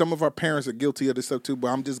what I mean? Some of our parents are guilty of this stuff too, but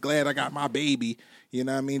I'm just glad I got my baby. You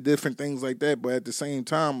know what I mean? Different things like that. But at the same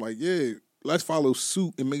time, like, yeah, let's follow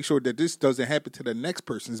suit and make sure that this doesn't happen to the next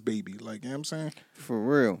person's baby. Like, you know what I'm saying? For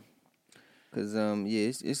real. Cause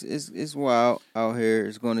yeah, it's wild out here.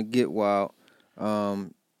 It's gonna get wild.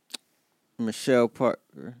 Michelle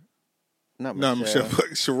Parker. Not Michelle.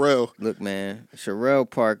 Cherelle. Look, man, Cherelle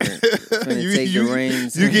Parker finna take the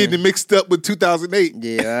reins. You getting mixed up with 2008?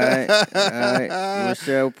 Yeah, all right.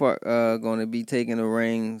 Michelle Parker gonna be taking the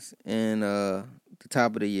reins in the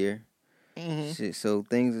top of the year. Mm-hmm. Shit, so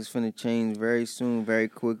things is finna change very soon, very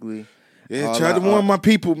quickly. Yeah, try to warn my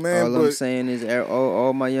people, man. All I'm saying is,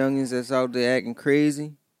 all my youngins that's out there acting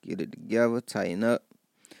crazy, get it together, tighten up,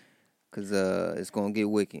 cause it's gonna get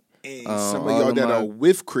wicked. And some of y'all that are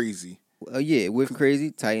with crazy. Yeah, with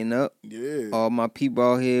crazy, tighten up. Yeah. All my people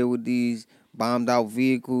out here with these bombed out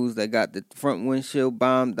vehicles that got the front windshield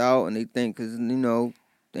bombed out, and they think, cause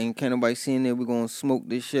ain't nobody seeing it, we're gonna smoke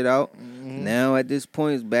this shit out. Mm-hmm. Now at this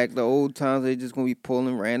point, it's back to old times. They're just gonna be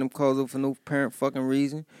pulling random cars up for no apparent fucking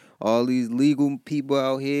reason. All these legal people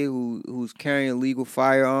out here who's carrying legal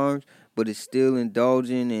firearms, but is still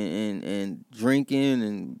indulging and drinking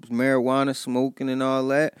and marijuana smoking and all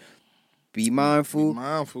that. Be mindful.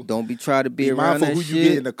 Don't be trying to be around that shit. Who you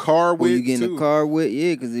get in the car with. Who you get in the car with,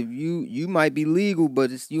 yeah. Because if you might be legal,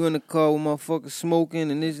 but it's you in the car with motherfuckers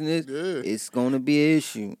smoking and this, it's gonna be an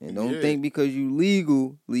issue. And don't think because you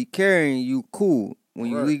legally carrying, you cool.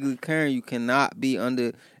 When you legally carrying, you cannot be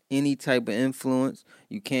under any type of influence.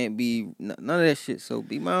 You can't be none of that shit. So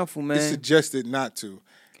be mindful, man. It's suggested not to.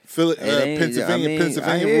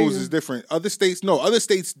 Pennsylvania rules is different. Other states,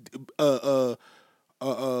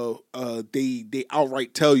 they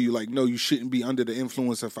outright tell you like, no, you shouldn't be under the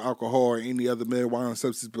influence of alcohol or any other marijuana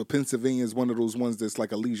substance. But Pennsylvania is one of those ones that's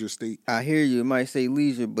like a leisure state. I hear you. It might say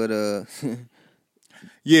leisure, but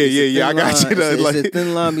yeah. I got you. It's a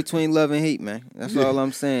thin line between love and hate, man. That's all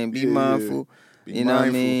I'm saying. Be mindful. Be mindful. What I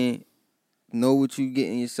mean? Know what you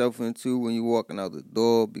getting yourself into when you're walking out the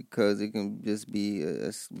door, because it can just be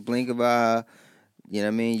a blink of an eye. You know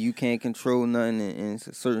what I mean? You can't control nothing, and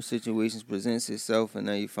certain situations presents itself, and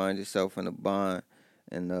now you find yourself in a bind,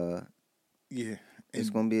 and it's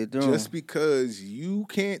gonna be a drum. Just because you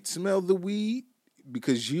can't smell the weed,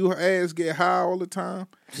 because your ass get high all the time,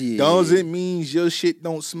 doesn't mean your shit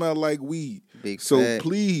don't smell like weed.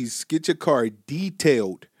 Please get your car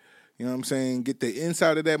detailed. You know what I'm saying? Get the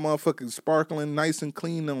inside of that motherfucker sparkling nice and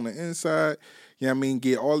clean on the inside. You know what I mean?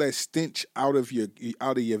 Get all that stench out of your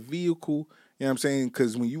vehicle. You know what I'm saying?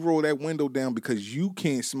 Because when you roll that window down because you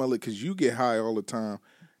can't smell it because you get high all the time,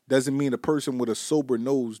 doesn't mean a person with a sober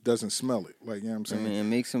nose doesn't smell it. Like, you know what I'm saying? Man,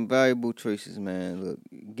 make some valuable choices, man. Look,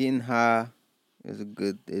 getting high is a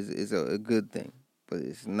good thing. But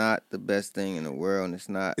it's not the best thing in the world, and it's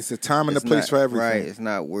not. It's a time and a place for everything. Right, it's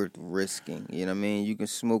not worth risking. You know what I mean? You can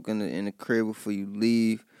smoke in the crib before you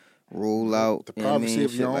leave, roll out, the privacy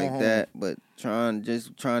of your own like home. that. But trying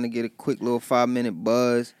to get a quick little 5-minute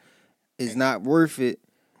buzz is not worth it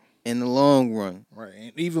in the long run. Right,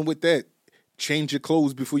 and even with that, change your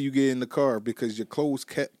clothes before you get in the car because your clothes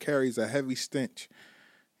carries a heavy stench.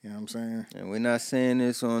 You know what I'm saying? And we're not saying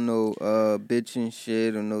this on no bitching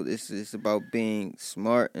shit or no. It's about being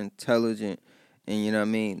smart, intelligent, and you know what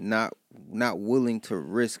I mean. Not willing to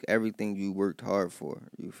risk everything you worked hard for.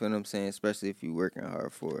 You feel what I'm saying? Especially if you're working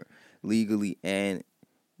hard for it, legally and,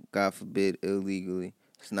 God forbid, illegally.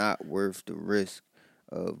 It's not worth the risk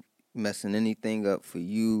of messing anything up for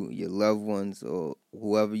you, your loved ones, or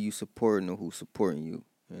whoever you supporting or who's supporting you.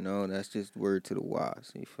 You know, that's just word to the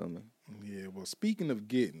wise. You feel me? Yeah, well, speaking of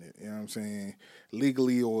getting it, you know what I'm saying,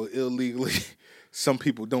 legally or illegally, some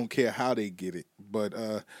people don't care how they get it. But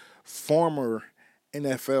former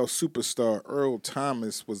NFL superstar Earl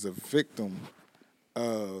Thomas was a victim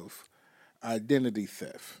of identity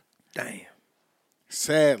theft. Damn.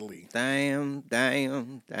 Sadly, Damn.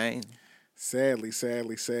 sadly,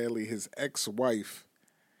 his ex-wife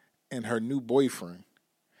and her new boyfriend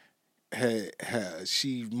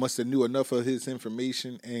she must have knew enough of his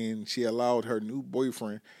information, and she allowed her new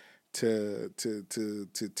boyfriend to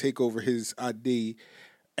take over his ID,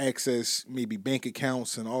 access maybe bank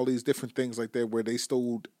accounts and all these different things like that, where they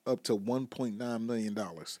stole up to $1.9 million.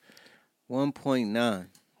 1.9.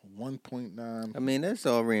 1.9. I mean, that's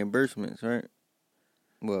all reimbursements, right?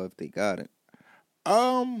 Well, if they got it.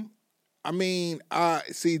 I mean, I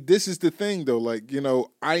see. This is the thing, though. Like,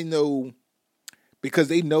 I know.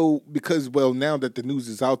 Because well, now that the news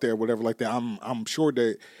is out there, or whatever like that, I'm sure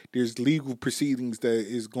that there's legal proceedings that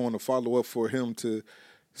is going to follow up for him to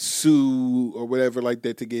sue or whatever like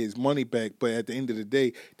that to get his money back. But at the end of the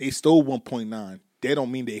day, they stole 1.9. That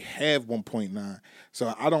don't mean they have 1.9.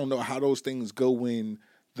 So I don't know how those things go when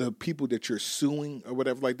the people that you're suing or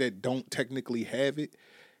whatever like that don't technically have it.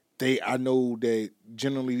 I know that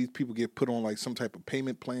generally these people get put on like some type of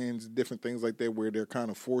payment plans, different things like that, where they're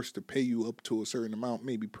kind of forced to pay you up to a certain amount,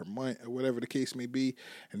 maybe per month or whatever the case may be.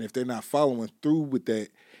 And if they're not following through with that,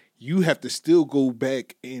 you have to still go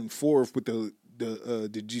back and forth with the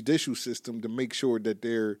judicial system to make sure that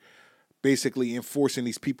they're basically enforcing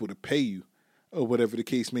these people to pay you or whatever the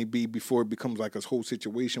case may be before it becomes like a whole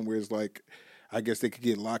situation where it's like, I guess they could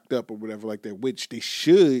get locked up or whatever like that, which they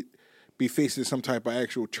should be facing some type of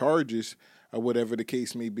actual charges or whatever the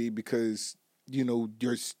case may be, because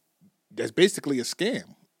that's basically a scam.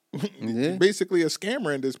 Yeah. Basically a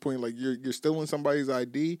scammer at this point. Like you're stealing somebody's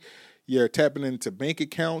ID, you're tapping into bank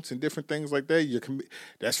accounts and different things like that.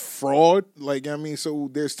 That's fraud. Like, I mean, so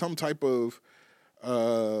there's some type of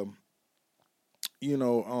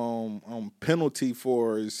penalty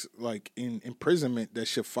for is like imprisonment that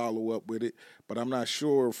should follow up with it. But I'm not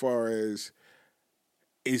sure as far as,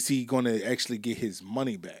 is he going to actually get his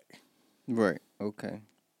money back? Right. Okay.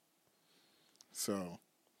 So,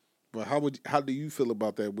 but how do you feel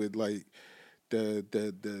about that with like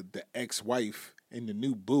the ex-wife and the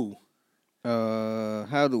new boo?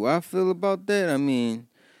 How do I feel about that? I mean,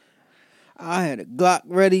 I had a Glock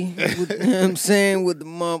ready, with, you know what I'm saying, with the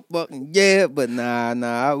motherfucking but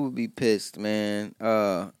nah, I would be pissed, man.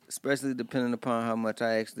 Especially depending upon how much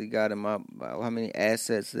I actually got in how many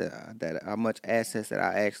assets how much assets that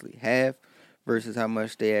I actually have versus how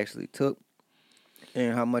much they actually took,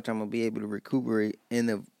 and how much I'm gonna be able to recuperate in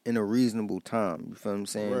a reasonable time. You feel what I'm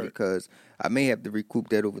saying? Right. Because I may have to recoup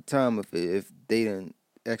that over time if they didn't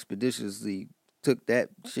expeditiously took that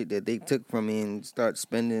shit that they took from me and start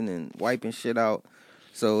spending and wiping shit out.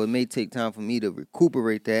 So it may take time for me to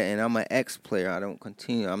recuperate that, and I'm an ex-player. I'm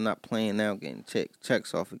not playing now getting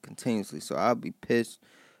checks off it continuously. So I'll be pissed.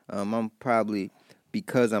 I'm probably,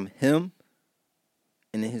 because I'm him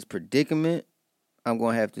and in his predicament, I'm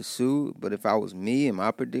going to have to sue. But if I was me in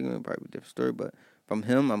my predicament, probably a different story. But from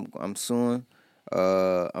him, I'm suing.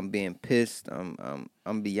 I'm being pissed.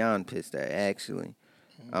 I'm beyond pissed actually.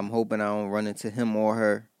 I'm hoping I don't run into him or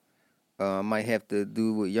her. I might have to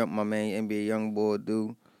do what my man NBA Youngboy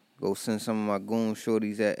do. Go send some of my goon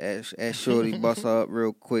shorties at Shorty, bust her up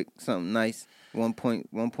real quick. Something nice. 1.5,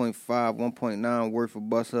 1.9 worth of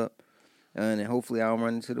bust up. And then hopefully I don't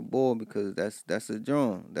run into the ball, because that's a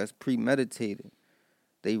drum. That's premeditated.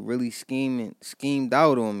 They really schemed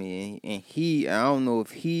out on me. And I don't know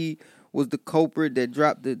if he was the culprit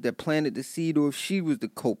that planted the seed, or if she was the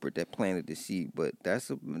culprit that planted the seed. But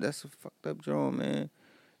that's a fucked up drawing, man.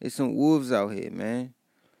 There's some wolves out here, man.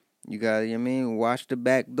 You gotta, watch the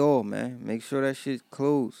back door, man. Make sure that shit's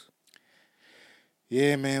closed.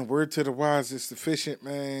 Yeah, man. Word to the wise is sufficient,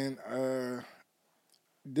 man.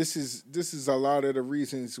 This is a lot of the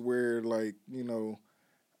reasons where, like,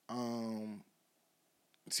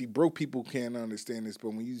 see, broke people can't understand this, but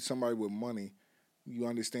when you somebody with money, you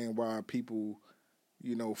understand why people,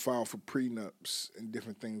 file for prenups and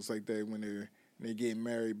different things like that when they're getting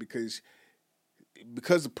married, because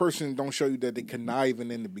because the person don't show you that they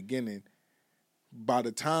conniving in the beginning, by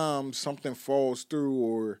the time something falls through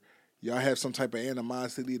or y'all have some type of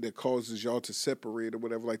animosity that causes y'all to separate or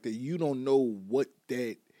whatever like that, you don't know what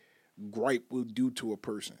that gripe will do to a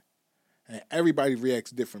person. And everybody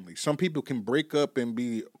reacts differently. Some people can break up and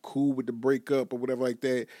be cool with the breakup or whatever like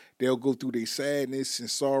that. They'll go through their sadness and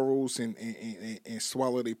sorrows and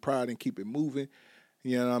swallow their pride and keep it moving.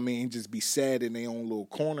 You know what I mean? And just be sad in their own little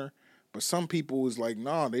corner. But some people is like,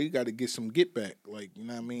 nah, they got to get some get back. Like, you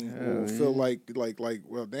know what I mean? Or feel like,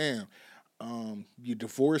 well, damn, you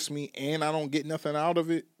divorce me and I don't get nothing out of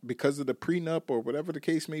it because of the prenup or whatever the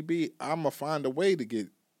case may be. I'm going to find a way to get,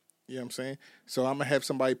 you know what I'm saying? So I'm going to have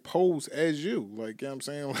somebody pose as you. Like, you know what I'm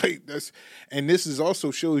saying? Like, and this is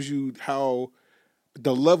also shows you how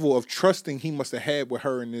the level of trusting he must have had with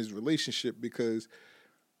her in his relationship, because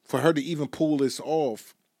for her to even pull this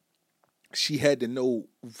off, she had to know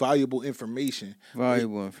valuable information.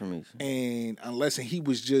 And unless he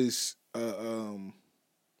was just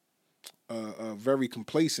very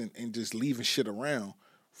complacent and just leaving shit around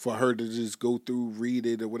for her to just go through, read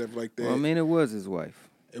it or whatever like that. Well, I mean, it was his wife.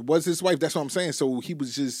 It was his wife. That's what I'm saying. So he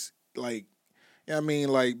was just like, you know what I mean?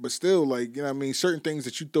 Like, but still, like, you know what I mean? Certain things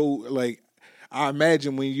that you throw, like, I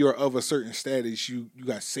imagine when you're of a certain status, you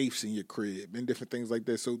got safes in your crib and different things like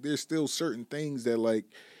that. So there's still certain things that, like,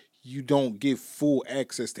 you don't give full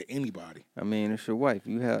access to anybody. I mean, it's your wife.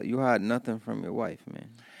 You hide nothing from your wife,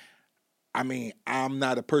 man. I mean, I'm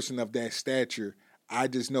not a person of that stature. I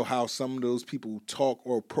just know how some of those people talk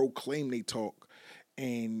or proclaim they talk.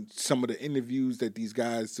 And some of the interviews that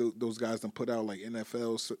those guys done put out, like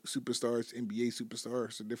NFL superstars, NBA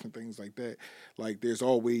superstars, and different things like that. Like, there's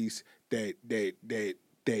always that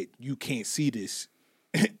you can't see this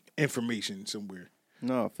information somewhere.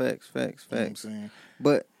 No, facts. You know what I'm saying?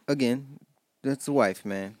 But again, that's the wife,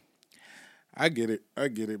 man. I get it,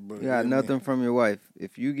 but you got nothing from your wife.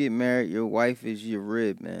 If you get married, your wife is your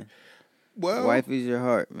rib, man. Well, wife is your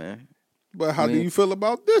heart, man. But how do you feel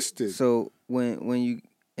about this then? So when you,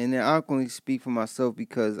 and then I can only speak for myself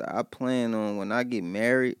because I plan on, when I get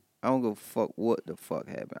married, I don't give a fuck what the fuck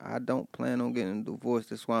happened. I don't plan on getting a divorce.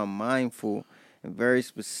 That's why I'm mindful and very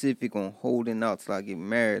specific on holding out till I get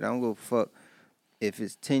married. I don't give a fuck if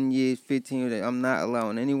it's 10 years, 15 years. I'm not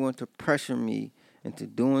allowing anyone to pressure me into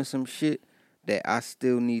doing some shit that I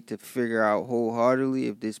still need to figure out wholeheartedly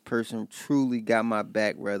if this person truly got my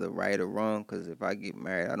back, whether right or wrong. Because if I get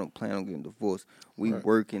married, I don't plan on getting divorced. We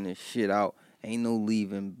working this shit out. Ain't no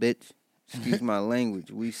leaving, bitch. Excuse my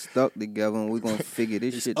language. We stuck together and we gonna figure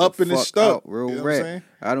this shit up the and it's fuck stuck. out. Real you know rap.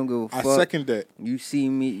 I don't give a fuck. I second that. You see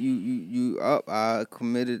me, you up. I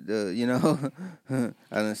committed I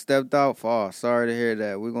done stepped out. Oh, sorry to hear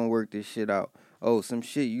that. We're gonna work this shit out. Oh, some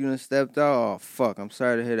shit you done stepped out. Oh, fuck. I'm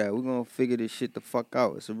sorry to hear that. We're gonna figure this shit the fuck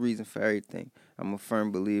out. It's a reason for everything. I'm a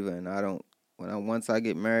firm believer, and once I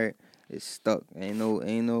get married, it's stuck. Ain't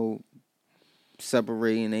no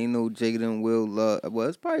separating. Ain't no Jada and Will love. Well,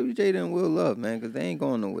 it's probably Jada and Will love, man, because they ain't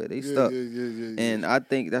going nowhere. They stuck. Yeah. And I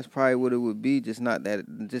think that's probably what it would be. Just not that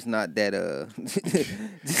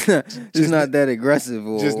aggressive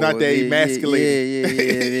or just not that emasculating.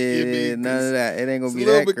 Yeah. None of that. It ain't gonna be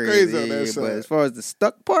that crazy. On that side. But as far as the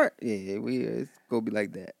stuck part, it's gonna be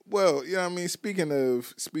like that. Well, you know what I mean? Speaking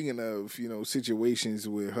of, situations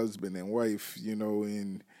with husband and wife,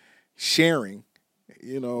 and sharing.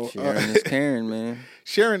 Sharing is caring, man.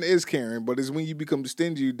 Sharing is caring, but it's when you become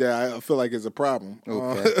stingy that I feel like it's a problem.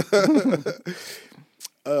 Okay.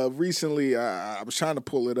 Recently, I was trying to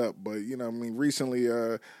pull it up, but recently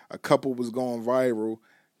a couple was going viral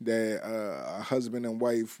that a husband and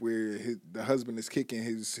wife, where the husband is kicking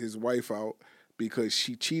his wife out because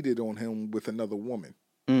she cheated on him with another woman,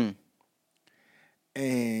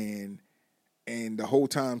 and the whole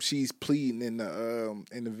time she's pleading in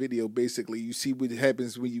the video. Basically, you see what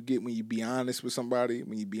happens when you be honest with somebody.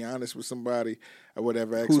 When you be honest with somebody or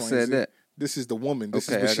whatever. Who said that? This is the woman. This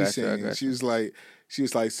is what she's saying. She was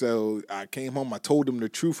like, so I came home. I told him the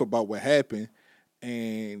truth about what happened,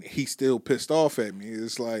 and he's still pissed off at me.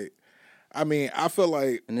 It's like, I mean, I feel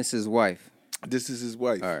like, and this is his wife. This is his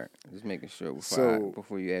wife. All right, just making sure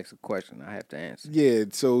before you ask a question, I have to answer. Yeah.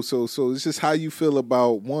 So it's just how you feel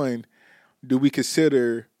about one. Do we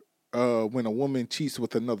consider when a woman cheats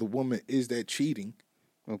with another woman, is that cheating?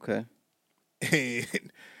 Okay.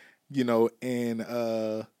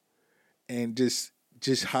 And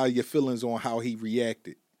just how your feelings on how he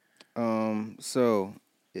reacted. So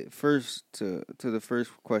first to the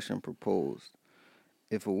first question proposed,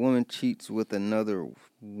 if a woman cheats with another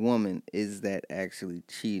woman, is that actually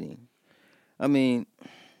cheating? I mean,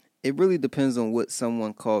 it really depends on what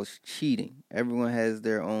someone calls cheating. Everyone has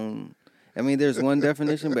their own. I mean, there's one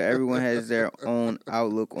definition, but everyone has their own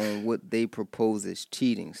outlook on what they propose as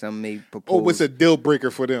cheating. Some may propose. Oh, what's a deal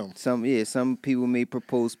breaker for them? Some people may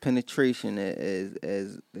propose penetration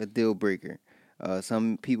as a deal breaker.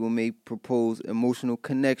 Some people may propose emotional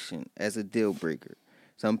connection as a deal breaker.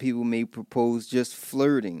 Some people may propose just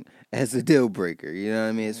flirting as a deal breaker. You know what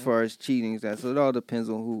I mean? As far as cheating, so it all depends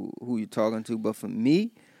on who you're talking to. But for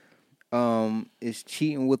me, it's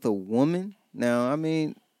cheating with a woman. Now, I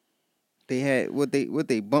mean, they had what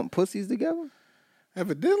they bump pussies together,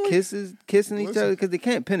 Evidently, kissing each other because they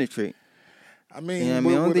can't penetrate. I mean, you know what I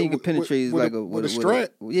mean, the only thing you can penetrate is like a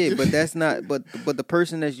strap. Yeah, but that's not. But the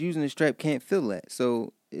person that's using the strap can't feel that.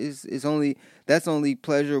 So it's only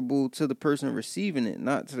pleasurable to the person receiving it,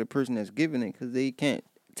 not to the person that's giving it, because they can't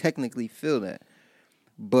technically feel that.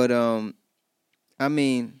 But I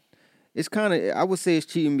mean, it's kind of, I would say it's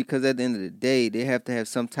cheating because at the end of the day, they have to have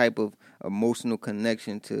some type of emotional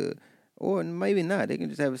connection to, or maybe not. They can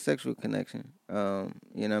just have a sexual connection. You know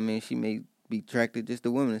what I mean? She may be attracted just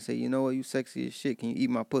to women and say, you know what, you sexy as shit. Can you eat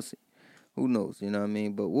my pussy? Who knows? You know what I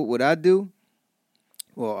mean? But what would I do?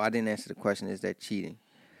 Well, I didn't answer the question. Is that cheating?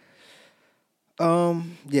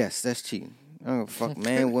 Yes, that's cheating. Oh, fuck,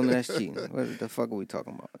 man, woman, that's cheating. What the fuck are we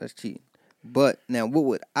talking about? That's cheating. But now, what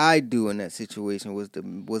would I do in that situation? Was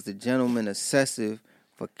the gentleman excessive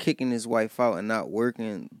for kicking his wife out and not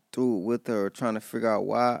working through it with her or trying to figure out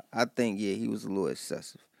why? I think, yeah, he was a little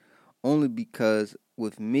excessive. Only because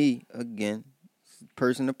with me, again,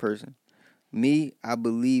 person to person, me, I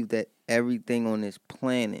believe that everything on this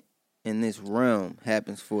planet, in this realm,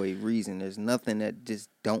 happens for a reason. There's nothing that just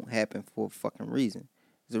don't happen for a fucking reason.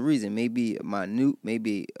 There's a reason. Maybe minute,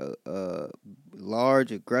 maybe a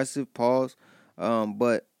large, aggressive pause,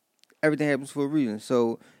 but everything happens for a reason.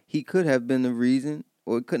 So he could have been the reason,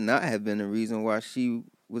 or it could not have been the reason why she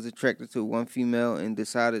was attracted to one female and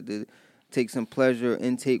decided to take some pleasure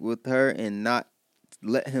intake with her and not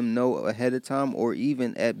let him know ahead of time, or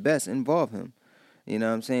even at best involve him. You know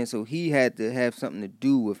what I'm saying? So he had to have something to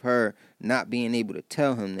do with her not being able to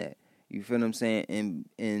tell him that. You feel what I'm saying?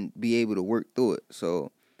 And be able to work through it.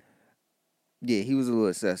 So yeah, he was a little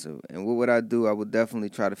excessive. And what would I do? I would definitely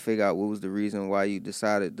try to figure out what was the reason why you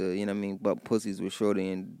decided to, you know what I mean, butt pussies with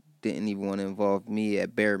Shorty and didn't even want to involve me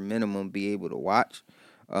at bare minimum, be able to watch.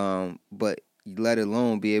 But let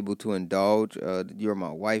alone be able to indulge. You're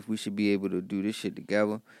my wife. We should be able to do this shit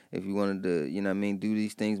together. If you wanted to, you know what I mean, do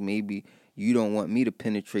these things, maybe you don't want me to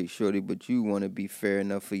penetrate Shorty, but you want to be fair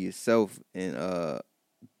enough for yourself and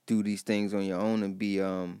do these things on your own and be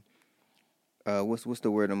what's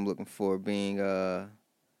the word I'm looking for? Being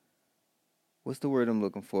what's the word I'm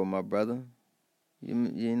looking for, my brother?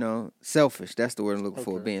 You know, selfish. That's the word I'm looking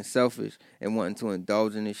for. Being selfish and wanting to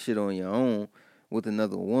indulge in this shit on your own with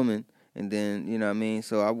another woman. And then, you know what I mean?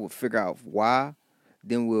 So I will figure out why.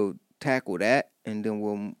 Then we'll tackle that. And then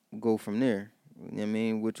we'll go from there. You know what I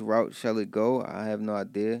mean? Which route shall it go? I have no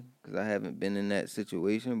idea. Because I haven't been in that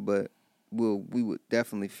situation. But we would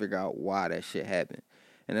definitely figure out why that shit happened.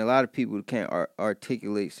 And a lot of people can't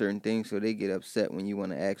articulate certain things. So they get upset when you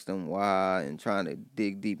want to ask them why. And trying to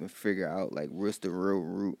dig deep and figure out, like, what's the real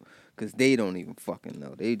root. Because they don't even fucking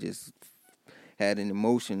know. They just had an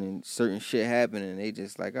emotion and certain shit happened, and they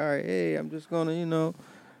just like, all right, hey, I'm just gonna, you know,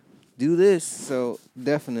 do this. So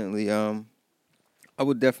definitely,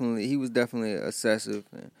 he was definitely excessive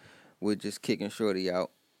with just kicking Shorty out,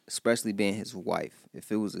 especially being his wife.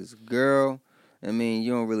 If it was his girl, I mean,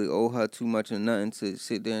 you don't really owe her too much or nothing to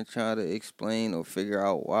sit there and try to explain or figure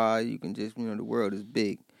out why. You can just, you know, the world is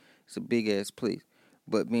big. It's a big ass place.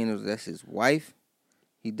 But being that's his wife,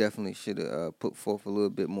 he definitely should have put forth a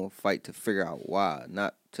little bit more fight to figure out why.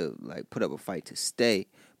 Not to, like, put up a fight to stay,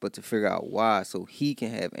 but to figure out why so he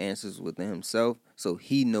can have answers within himself, so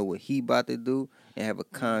he know what he about to do and have a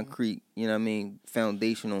concrete, you know what I mean,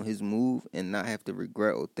 foundation on his move and not have to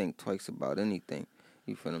regret or think twice about anything.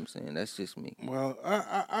 You feel what I'm saying? That's just me. Well,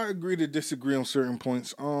 I agree to disagree on certain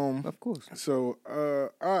points. Of course. So,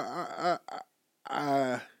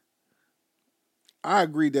 I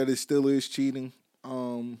agree that it still is cheating.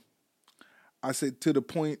 I said to the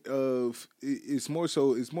point of it's more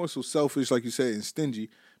so selfish, like you said, and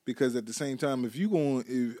stingy. Because at the same time, I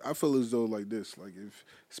feel as though like this, like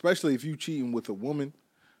especially if you cheating with a woman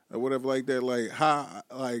or whatever like that, like how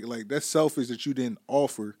like that's selfish that you didn't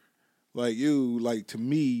offer, like you like to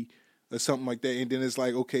me or something like that, and then it's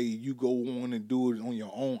like, okay, you go on and do it on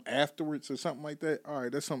your own afterwards or something like that. All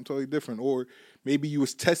right, that's something totally different. Or maybe you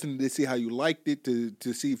was testing it to see how you liked it,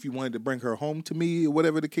 to see if you wanted to bring her home to me or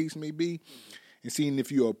whatever the case may be. and seeing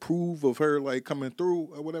if you approve of her like coming through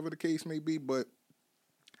or whatever the case may be. But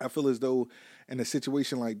I feel as though in a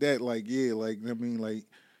situation like that, like, yeah, like, I mean, like,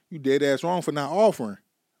 you dead ass wrong for not offering.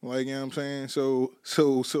 Like, you know what I'm saying?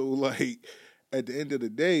 So like, at the end of the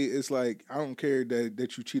day, it's like, I don't care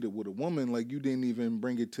that you cheated with a woman. Like, you didn't even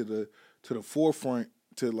bring it to the forefront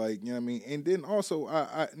to, like, you know what I mean? And then also,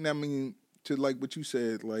 I mean, to like what you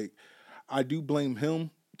said, like, I do blame him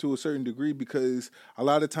to a certain degree because a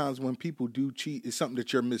lot of times when people do cheat, it's something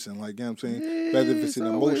that you're missing. Like, you know what I'm saying? Yeah, Whether if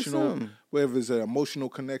it's an emotional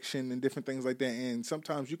connection and different things like that. And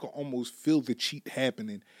sometimes you can almost feel the cheat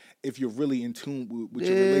happening if you're really in tune with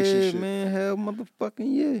your relationship. Yeah, man, hell motherfucking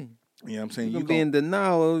yeah. You know what I'm saying? You can be in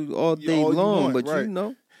denial all day long, but right. you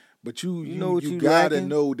know. But you know what you gotta lacking.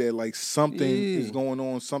 know that like something is going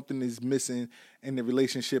on, something is missing in the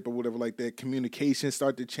relationship or whatever like that. Communication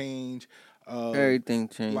start to change. Everything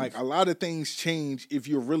changes. Like a lot of things change if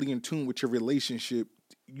you're really in tune with your relationship.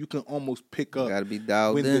 You can almost pick up gotta be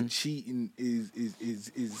dialed when in. the cheating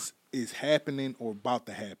is happening or about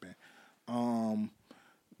to happen.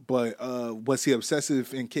 But was he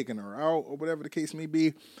obsessive in kicking her out or whatever the case may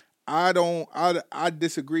be? I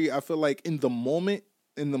disagree. I feel like in the moment,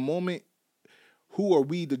 who are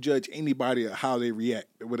we to judge anybody or how they react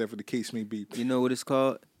or whatever the case may be? You know what it's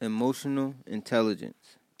called? Emotional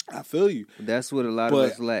intelligence. I feel you. That's what a lot of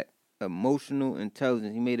us lack. Emotional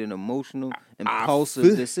intelligence. He made an emotional,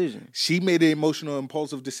 impulsive decision. She made an emotional,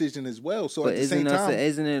 impulsive decision as well. So but at the same time,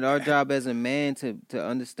 isn't it our job as a man to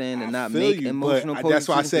understand and not make emotional? That's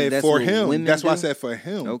why I said for him. That's why I said for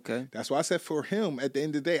him. Okay. That's why I said for him. At the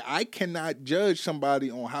end of the day, I cannot judge somebody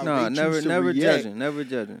on how they choose to never react. Never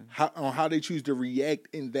judging. On how they choose to react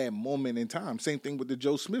in that moment in time. Same thing with the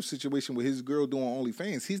Joe Smith situation with his girl doing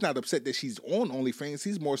OnlyFans. He's not upset that she's on OnlyFans.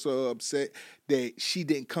 He's more so upset that she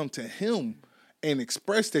didn't come to him and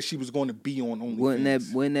express that she was going to be on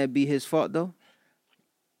OnlyFans. Wouldn't that be his fault though?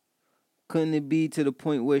 Couldn't it be to the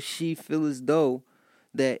point where she feel as though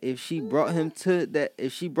that if she brought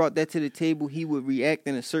that to the table, he would react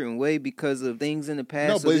in a certain way because of things in the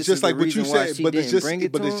past? No, but it's just like what you said. But it's just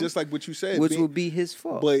just like what you said, which would be his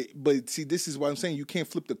fault. But see, this is what I'm saying. You can't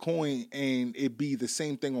flip the coin and it be the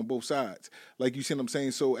same thing on both sides. Like you see what I'm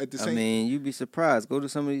saying. So at the same, I mean, you'd be surprised. Go to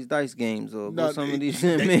some of these dice games or no, go some of these.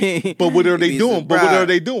 But what are they doing? But what are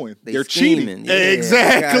they doing? They're cheating. Yeah,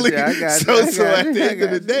 exactly. I got you. So at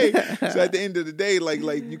the end of the day, like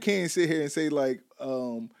you can't sit here and say like.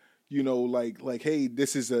 You know, like, hey,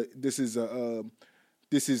 this is a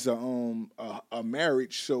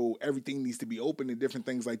marriage, so everything needs to be open and different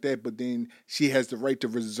things like that. But then she has the right to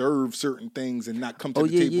reserve certain things and not come to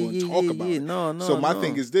the table and talk about it. No, so my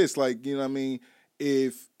thing is this, like, you know what I mean?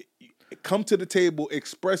 If come to the table,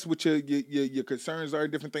 express what your concerns are,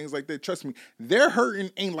 different things like that. Trust me, their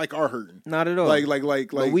hurting ain't like our hurting. Not at all. Like.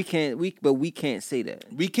 But we can't say that.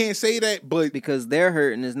 We can't say that, but because their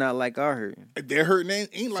hurting is not like our hurting. Their hurting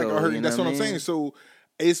ain't like our hurting. You know That's what I'm saying. So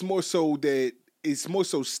it's more so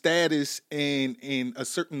status and a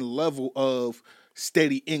certain level of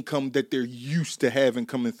steady income that they're used to having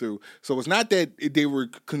coming through. So it's not that they were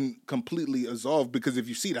completely absolved, because if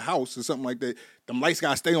you see the house or something like that, them lights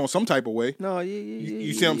gotta stay on some type of way. No,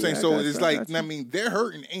 You see what I'm saying? So it's like, I mean, their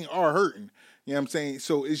hurting ain't our hurting. You know what I'm saying?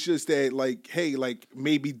 So it's just that, like, hey, like,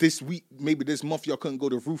 maybe this week, maybe this month, y'all couldn't go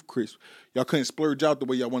to Roof Chris. Y'all couldn't splurge out the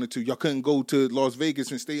way y'all wanted to. Y'all couldn't go to Las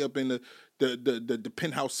Vegas and stay up in the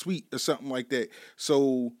penthouse suite or something like that.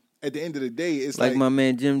 So at the end of the day, it's like my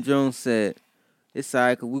man Jim Jones said, it's all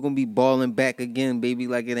right, because we're going to be balling back again, baby,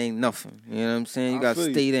 like it ain't nothing. You know what I'm saying? You got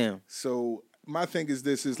to stay down. So my thing is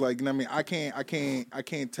this, is like, I mean, I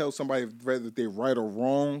can't tell somebody whether they're right or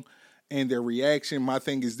wrong and their reaction. My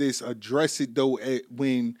thing is this, address it, though,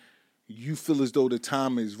 when you feel as though the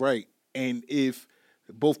time is right. And if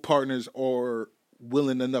both partners are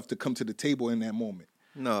willing enough to come to the table in that moment.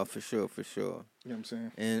 No, for sure. You know what I'm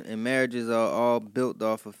saying? And marriages are all built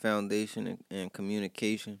off of foundation and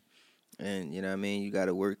communication. And, you know what I mean, you got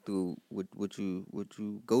to work through what you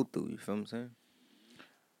go through, you feel what I'm saying?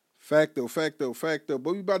 Facto.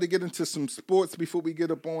 But we about to get into some sports before we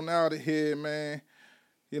get up on out of here, man.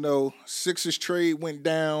 You know, Sixers trade went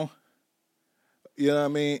down, you know what I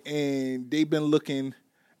mean? And they've been looking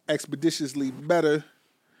expeditiously better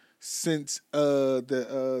since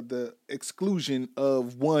the exclusion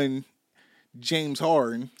of one James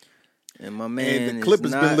Harden. And my man, and the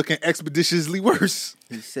Clippers been looking expeditiously worse.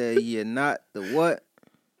 He said, "You're not the what?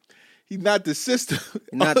 He's not the system.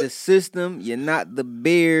 You're not the system. You're not the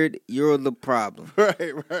beard. You're the problem."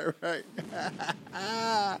 Right.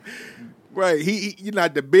 Right. You're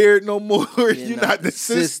not the beard no more. You're not the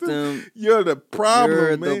system. You're the problem,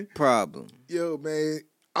 You're man. the problem. Yo, man,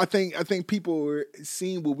 I think people are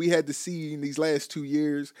seeing what we had to see in these last 2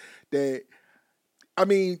 years. That I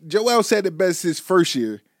mean, Joel said it best his first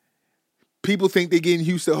year. People think they're getting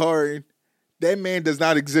Houston Harden. That man does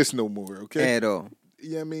not exist no more. Okay, At all.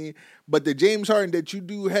 you know what I mean? But the James Harden that you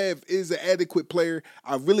do have is an adequate player.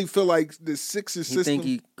 I really feel like the Sixers You system. think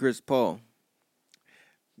he Chris Paul?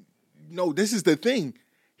 No, this is the thing.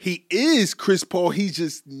 He is Chris Paul. He's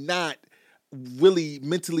just not really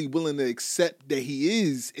mentally willing to accept that he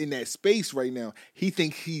is in that space right now. He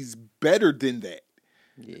thinks he's better than that.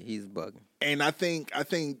 Yeah, he's bugging. And I think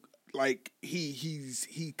like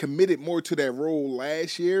he committed more to that role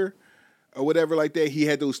last year or whatever like that. He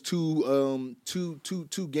had those two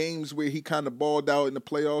games where he kind of balled out in the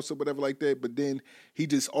playoffs or whatever like that, but then he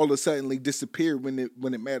just all of a sudden disappeared when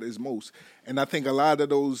it matters most. And I think a lot of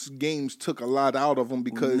those games took a lot out of him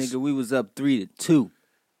because Nigga, we was up 3-2.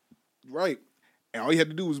 right. And all you had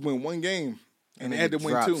to do was win one game. And they had to win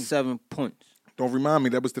dropped two. 7 points. Don't remind me,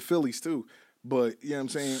 that was the Phillies too. But you know what I'm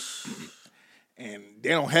saying? And they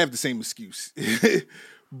don't have the same excuse.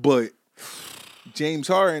 But James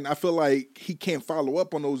Harden, I feel like he can't follow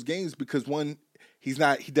up on those games because one, he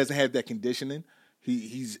doesn't have that conditioning.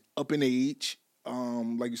 He's up in age.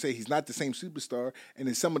 Like you say, he's not the same superstar. And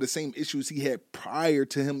then some of the same issues he had prior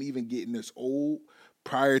to him even getting this old,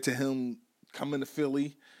 prior to him coming to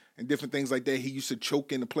Philly and different things like that. He used to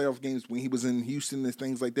choke in the playoff games when he was in Houston and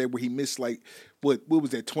things like that where he missed like, what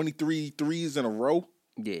was that, 23 threes in a row?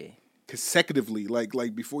 Yeah. Consecutively, like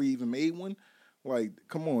before he even made one. Like,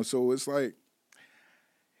 come on. So it's like,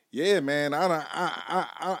 yeah, man,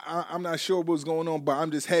 I'm not sure what's going on, but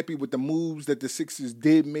I'm just happy with the moves that the Sixers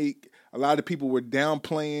did make. A lot of people were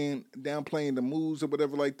downplaying the moves or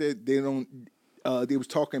whatever like that. They was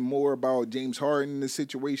talking more about James Harden in this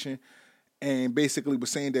situation, and basically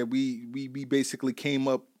was saying that we basically came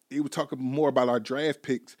up. They were talking more about our draft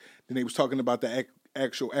picks than they was talking about the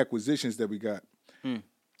actual acquisitions that we got.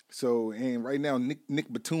 So, and right now,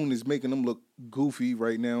 Nick Batum is making them look goofy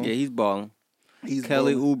right now. Yeah, he's balling.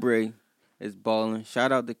 Kelly Oubre is balling.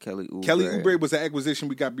 Shout out to Kelly Oubre. Kelly Oubre was an acquisition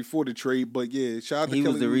we got before the trade, but yeah, shout out to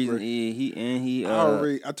Kelly Oubre. He was the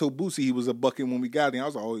reason. I told Boosie he was a bucket when we got him. I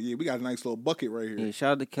was like, oh yeah, we got a nice little bucket right here. Yeah,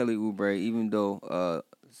 shout out to Kelly Oubre. Even though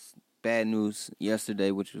bad news yesterday,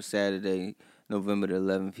 which was Saturday, November the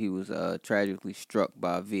 11th, he was tragically struck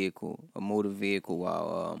by a motor vehicle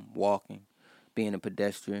while walking, being a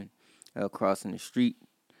pedestrian, crossing the street.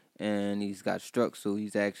 And he's got struck, so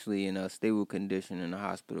he's actually in a stable condition in the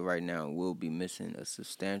hospital right now and will be missing a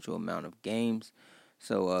substantial amount of games.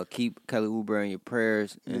 So keep Kelly Oubre in your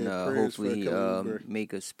prayers, and hopefully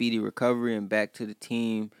make a speedy recovery and back to the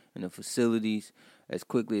team and the facilities as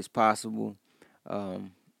quickly as possible,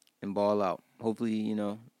 and ball out. Hopefully,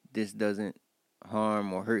 this doesn't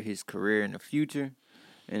harm or hurt his career in the future,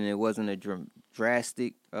 and it wasn't a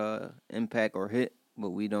drastic impact or hit.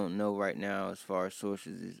 But we don't know right now as far as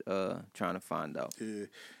sources is trying to find out. Yeah,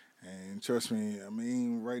 and trust me, I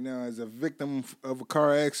mean, right now as a victim of a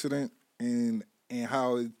car accident and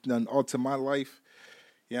how it done alter my life,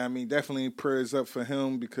 yeah, I mean, definitely prayers up for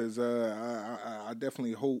him because I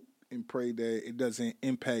definitely hope and pray that it doesn't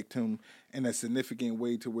impact him in a significant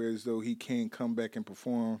way to where as though he can't come back and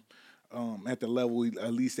perform at the level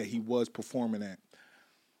at least that he was performing at.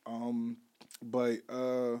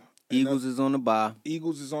 Eagles is on the bye.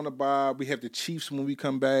 Eagles is on the bye. We have the Chiefs when we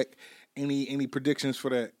come back. Any predictions for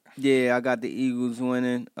that? Yeah, I got the Eagles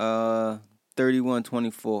winning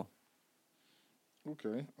 31-24.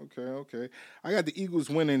 Okay. I got the Eagles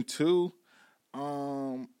winning too.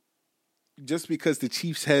 Just because the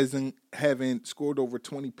Chiefs haven't scored over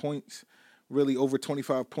 20 points, really over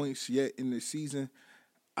 25 points yet in the season.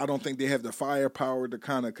 I don't think they have the firepower to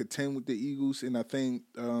kind of contend with the Eagles, and I think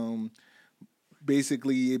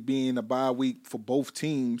basically it being a bye week for both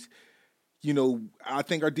teams, I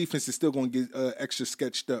think our defense is still going to get extra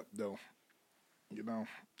sketched up, though.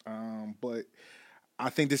 But I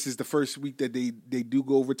think this is the first week that they do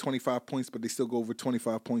go over 25 points, but they still go over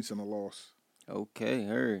 25 points in a loss. Okay,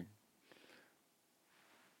 heard.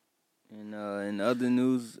 And in other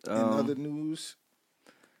news,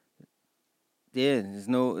 yeah, there's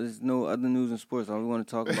no other news in sports. All we want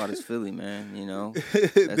to talk about is Philly, man.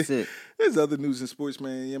 That's it. There's other news in sports,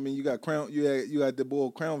 man. I mean, you got you got the boy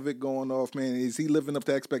Crown Vic going off, man. Is he living up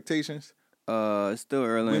to expectations? It's still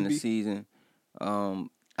early in the season.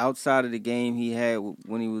 Outside of the game he had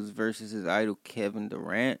when he was versus his idol Kevin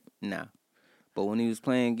Durant, nah. But when he was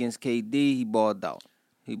playing against KD, he balled out.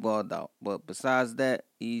 But besides that,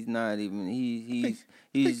 he's not even.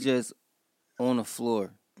 He's just on the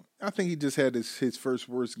floor. I think he just had his first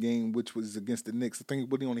worst game, which was against the Knicks. I think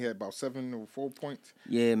he only had about 7 or 4 points.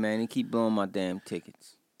 Yeah, man, he keep blowing my damn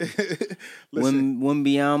tickets. Listen,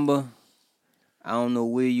 Wimbyamba, I don't know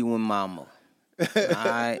where you and mama. All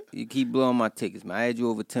right, you keep blowing my tickets, man. I had you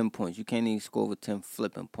over 10 points. You can't even score over 10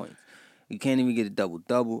 flipping points. You can't even get a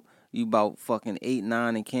double-double. You about fucking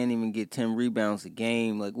 8-9 and can't even get 10 rebounds a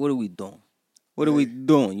game. Like, what are we doing? What are we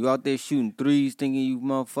doing? You out there shooting threes, thinking you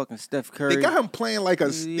motherfucking Steph Curry? they got him playing like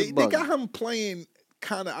they got him playing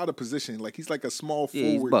kind of out of position. Like he's like a small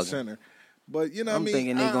forward center. But you know, I'm what I mean,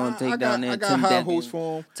 thinking they're gonna take down there. I got Tim high Duncan, hopes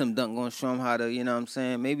for him. Tim Duncan gonna show him how to. You know what I'm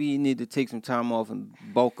saying? Maybe you need to take some time off and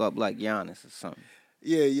bulk up like Giannis or something.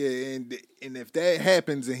 Yeah, and if that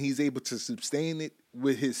happens and he's able to sustain it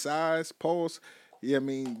with his size, pause. Yeah, I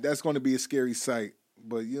mean that's going to be a scary sight.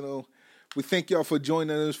 But you know, we thank y'all for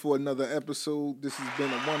joining us for another episode. This has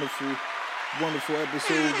been a wonderful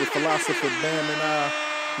episode with Philosopher Bam and I.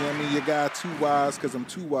 You know what I mean? Your guy Too Wise because I'm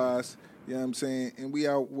too wise. You know what I'm saying? And we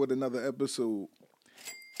out with another episode.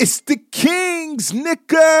 It's the Kings,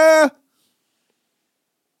 nigga!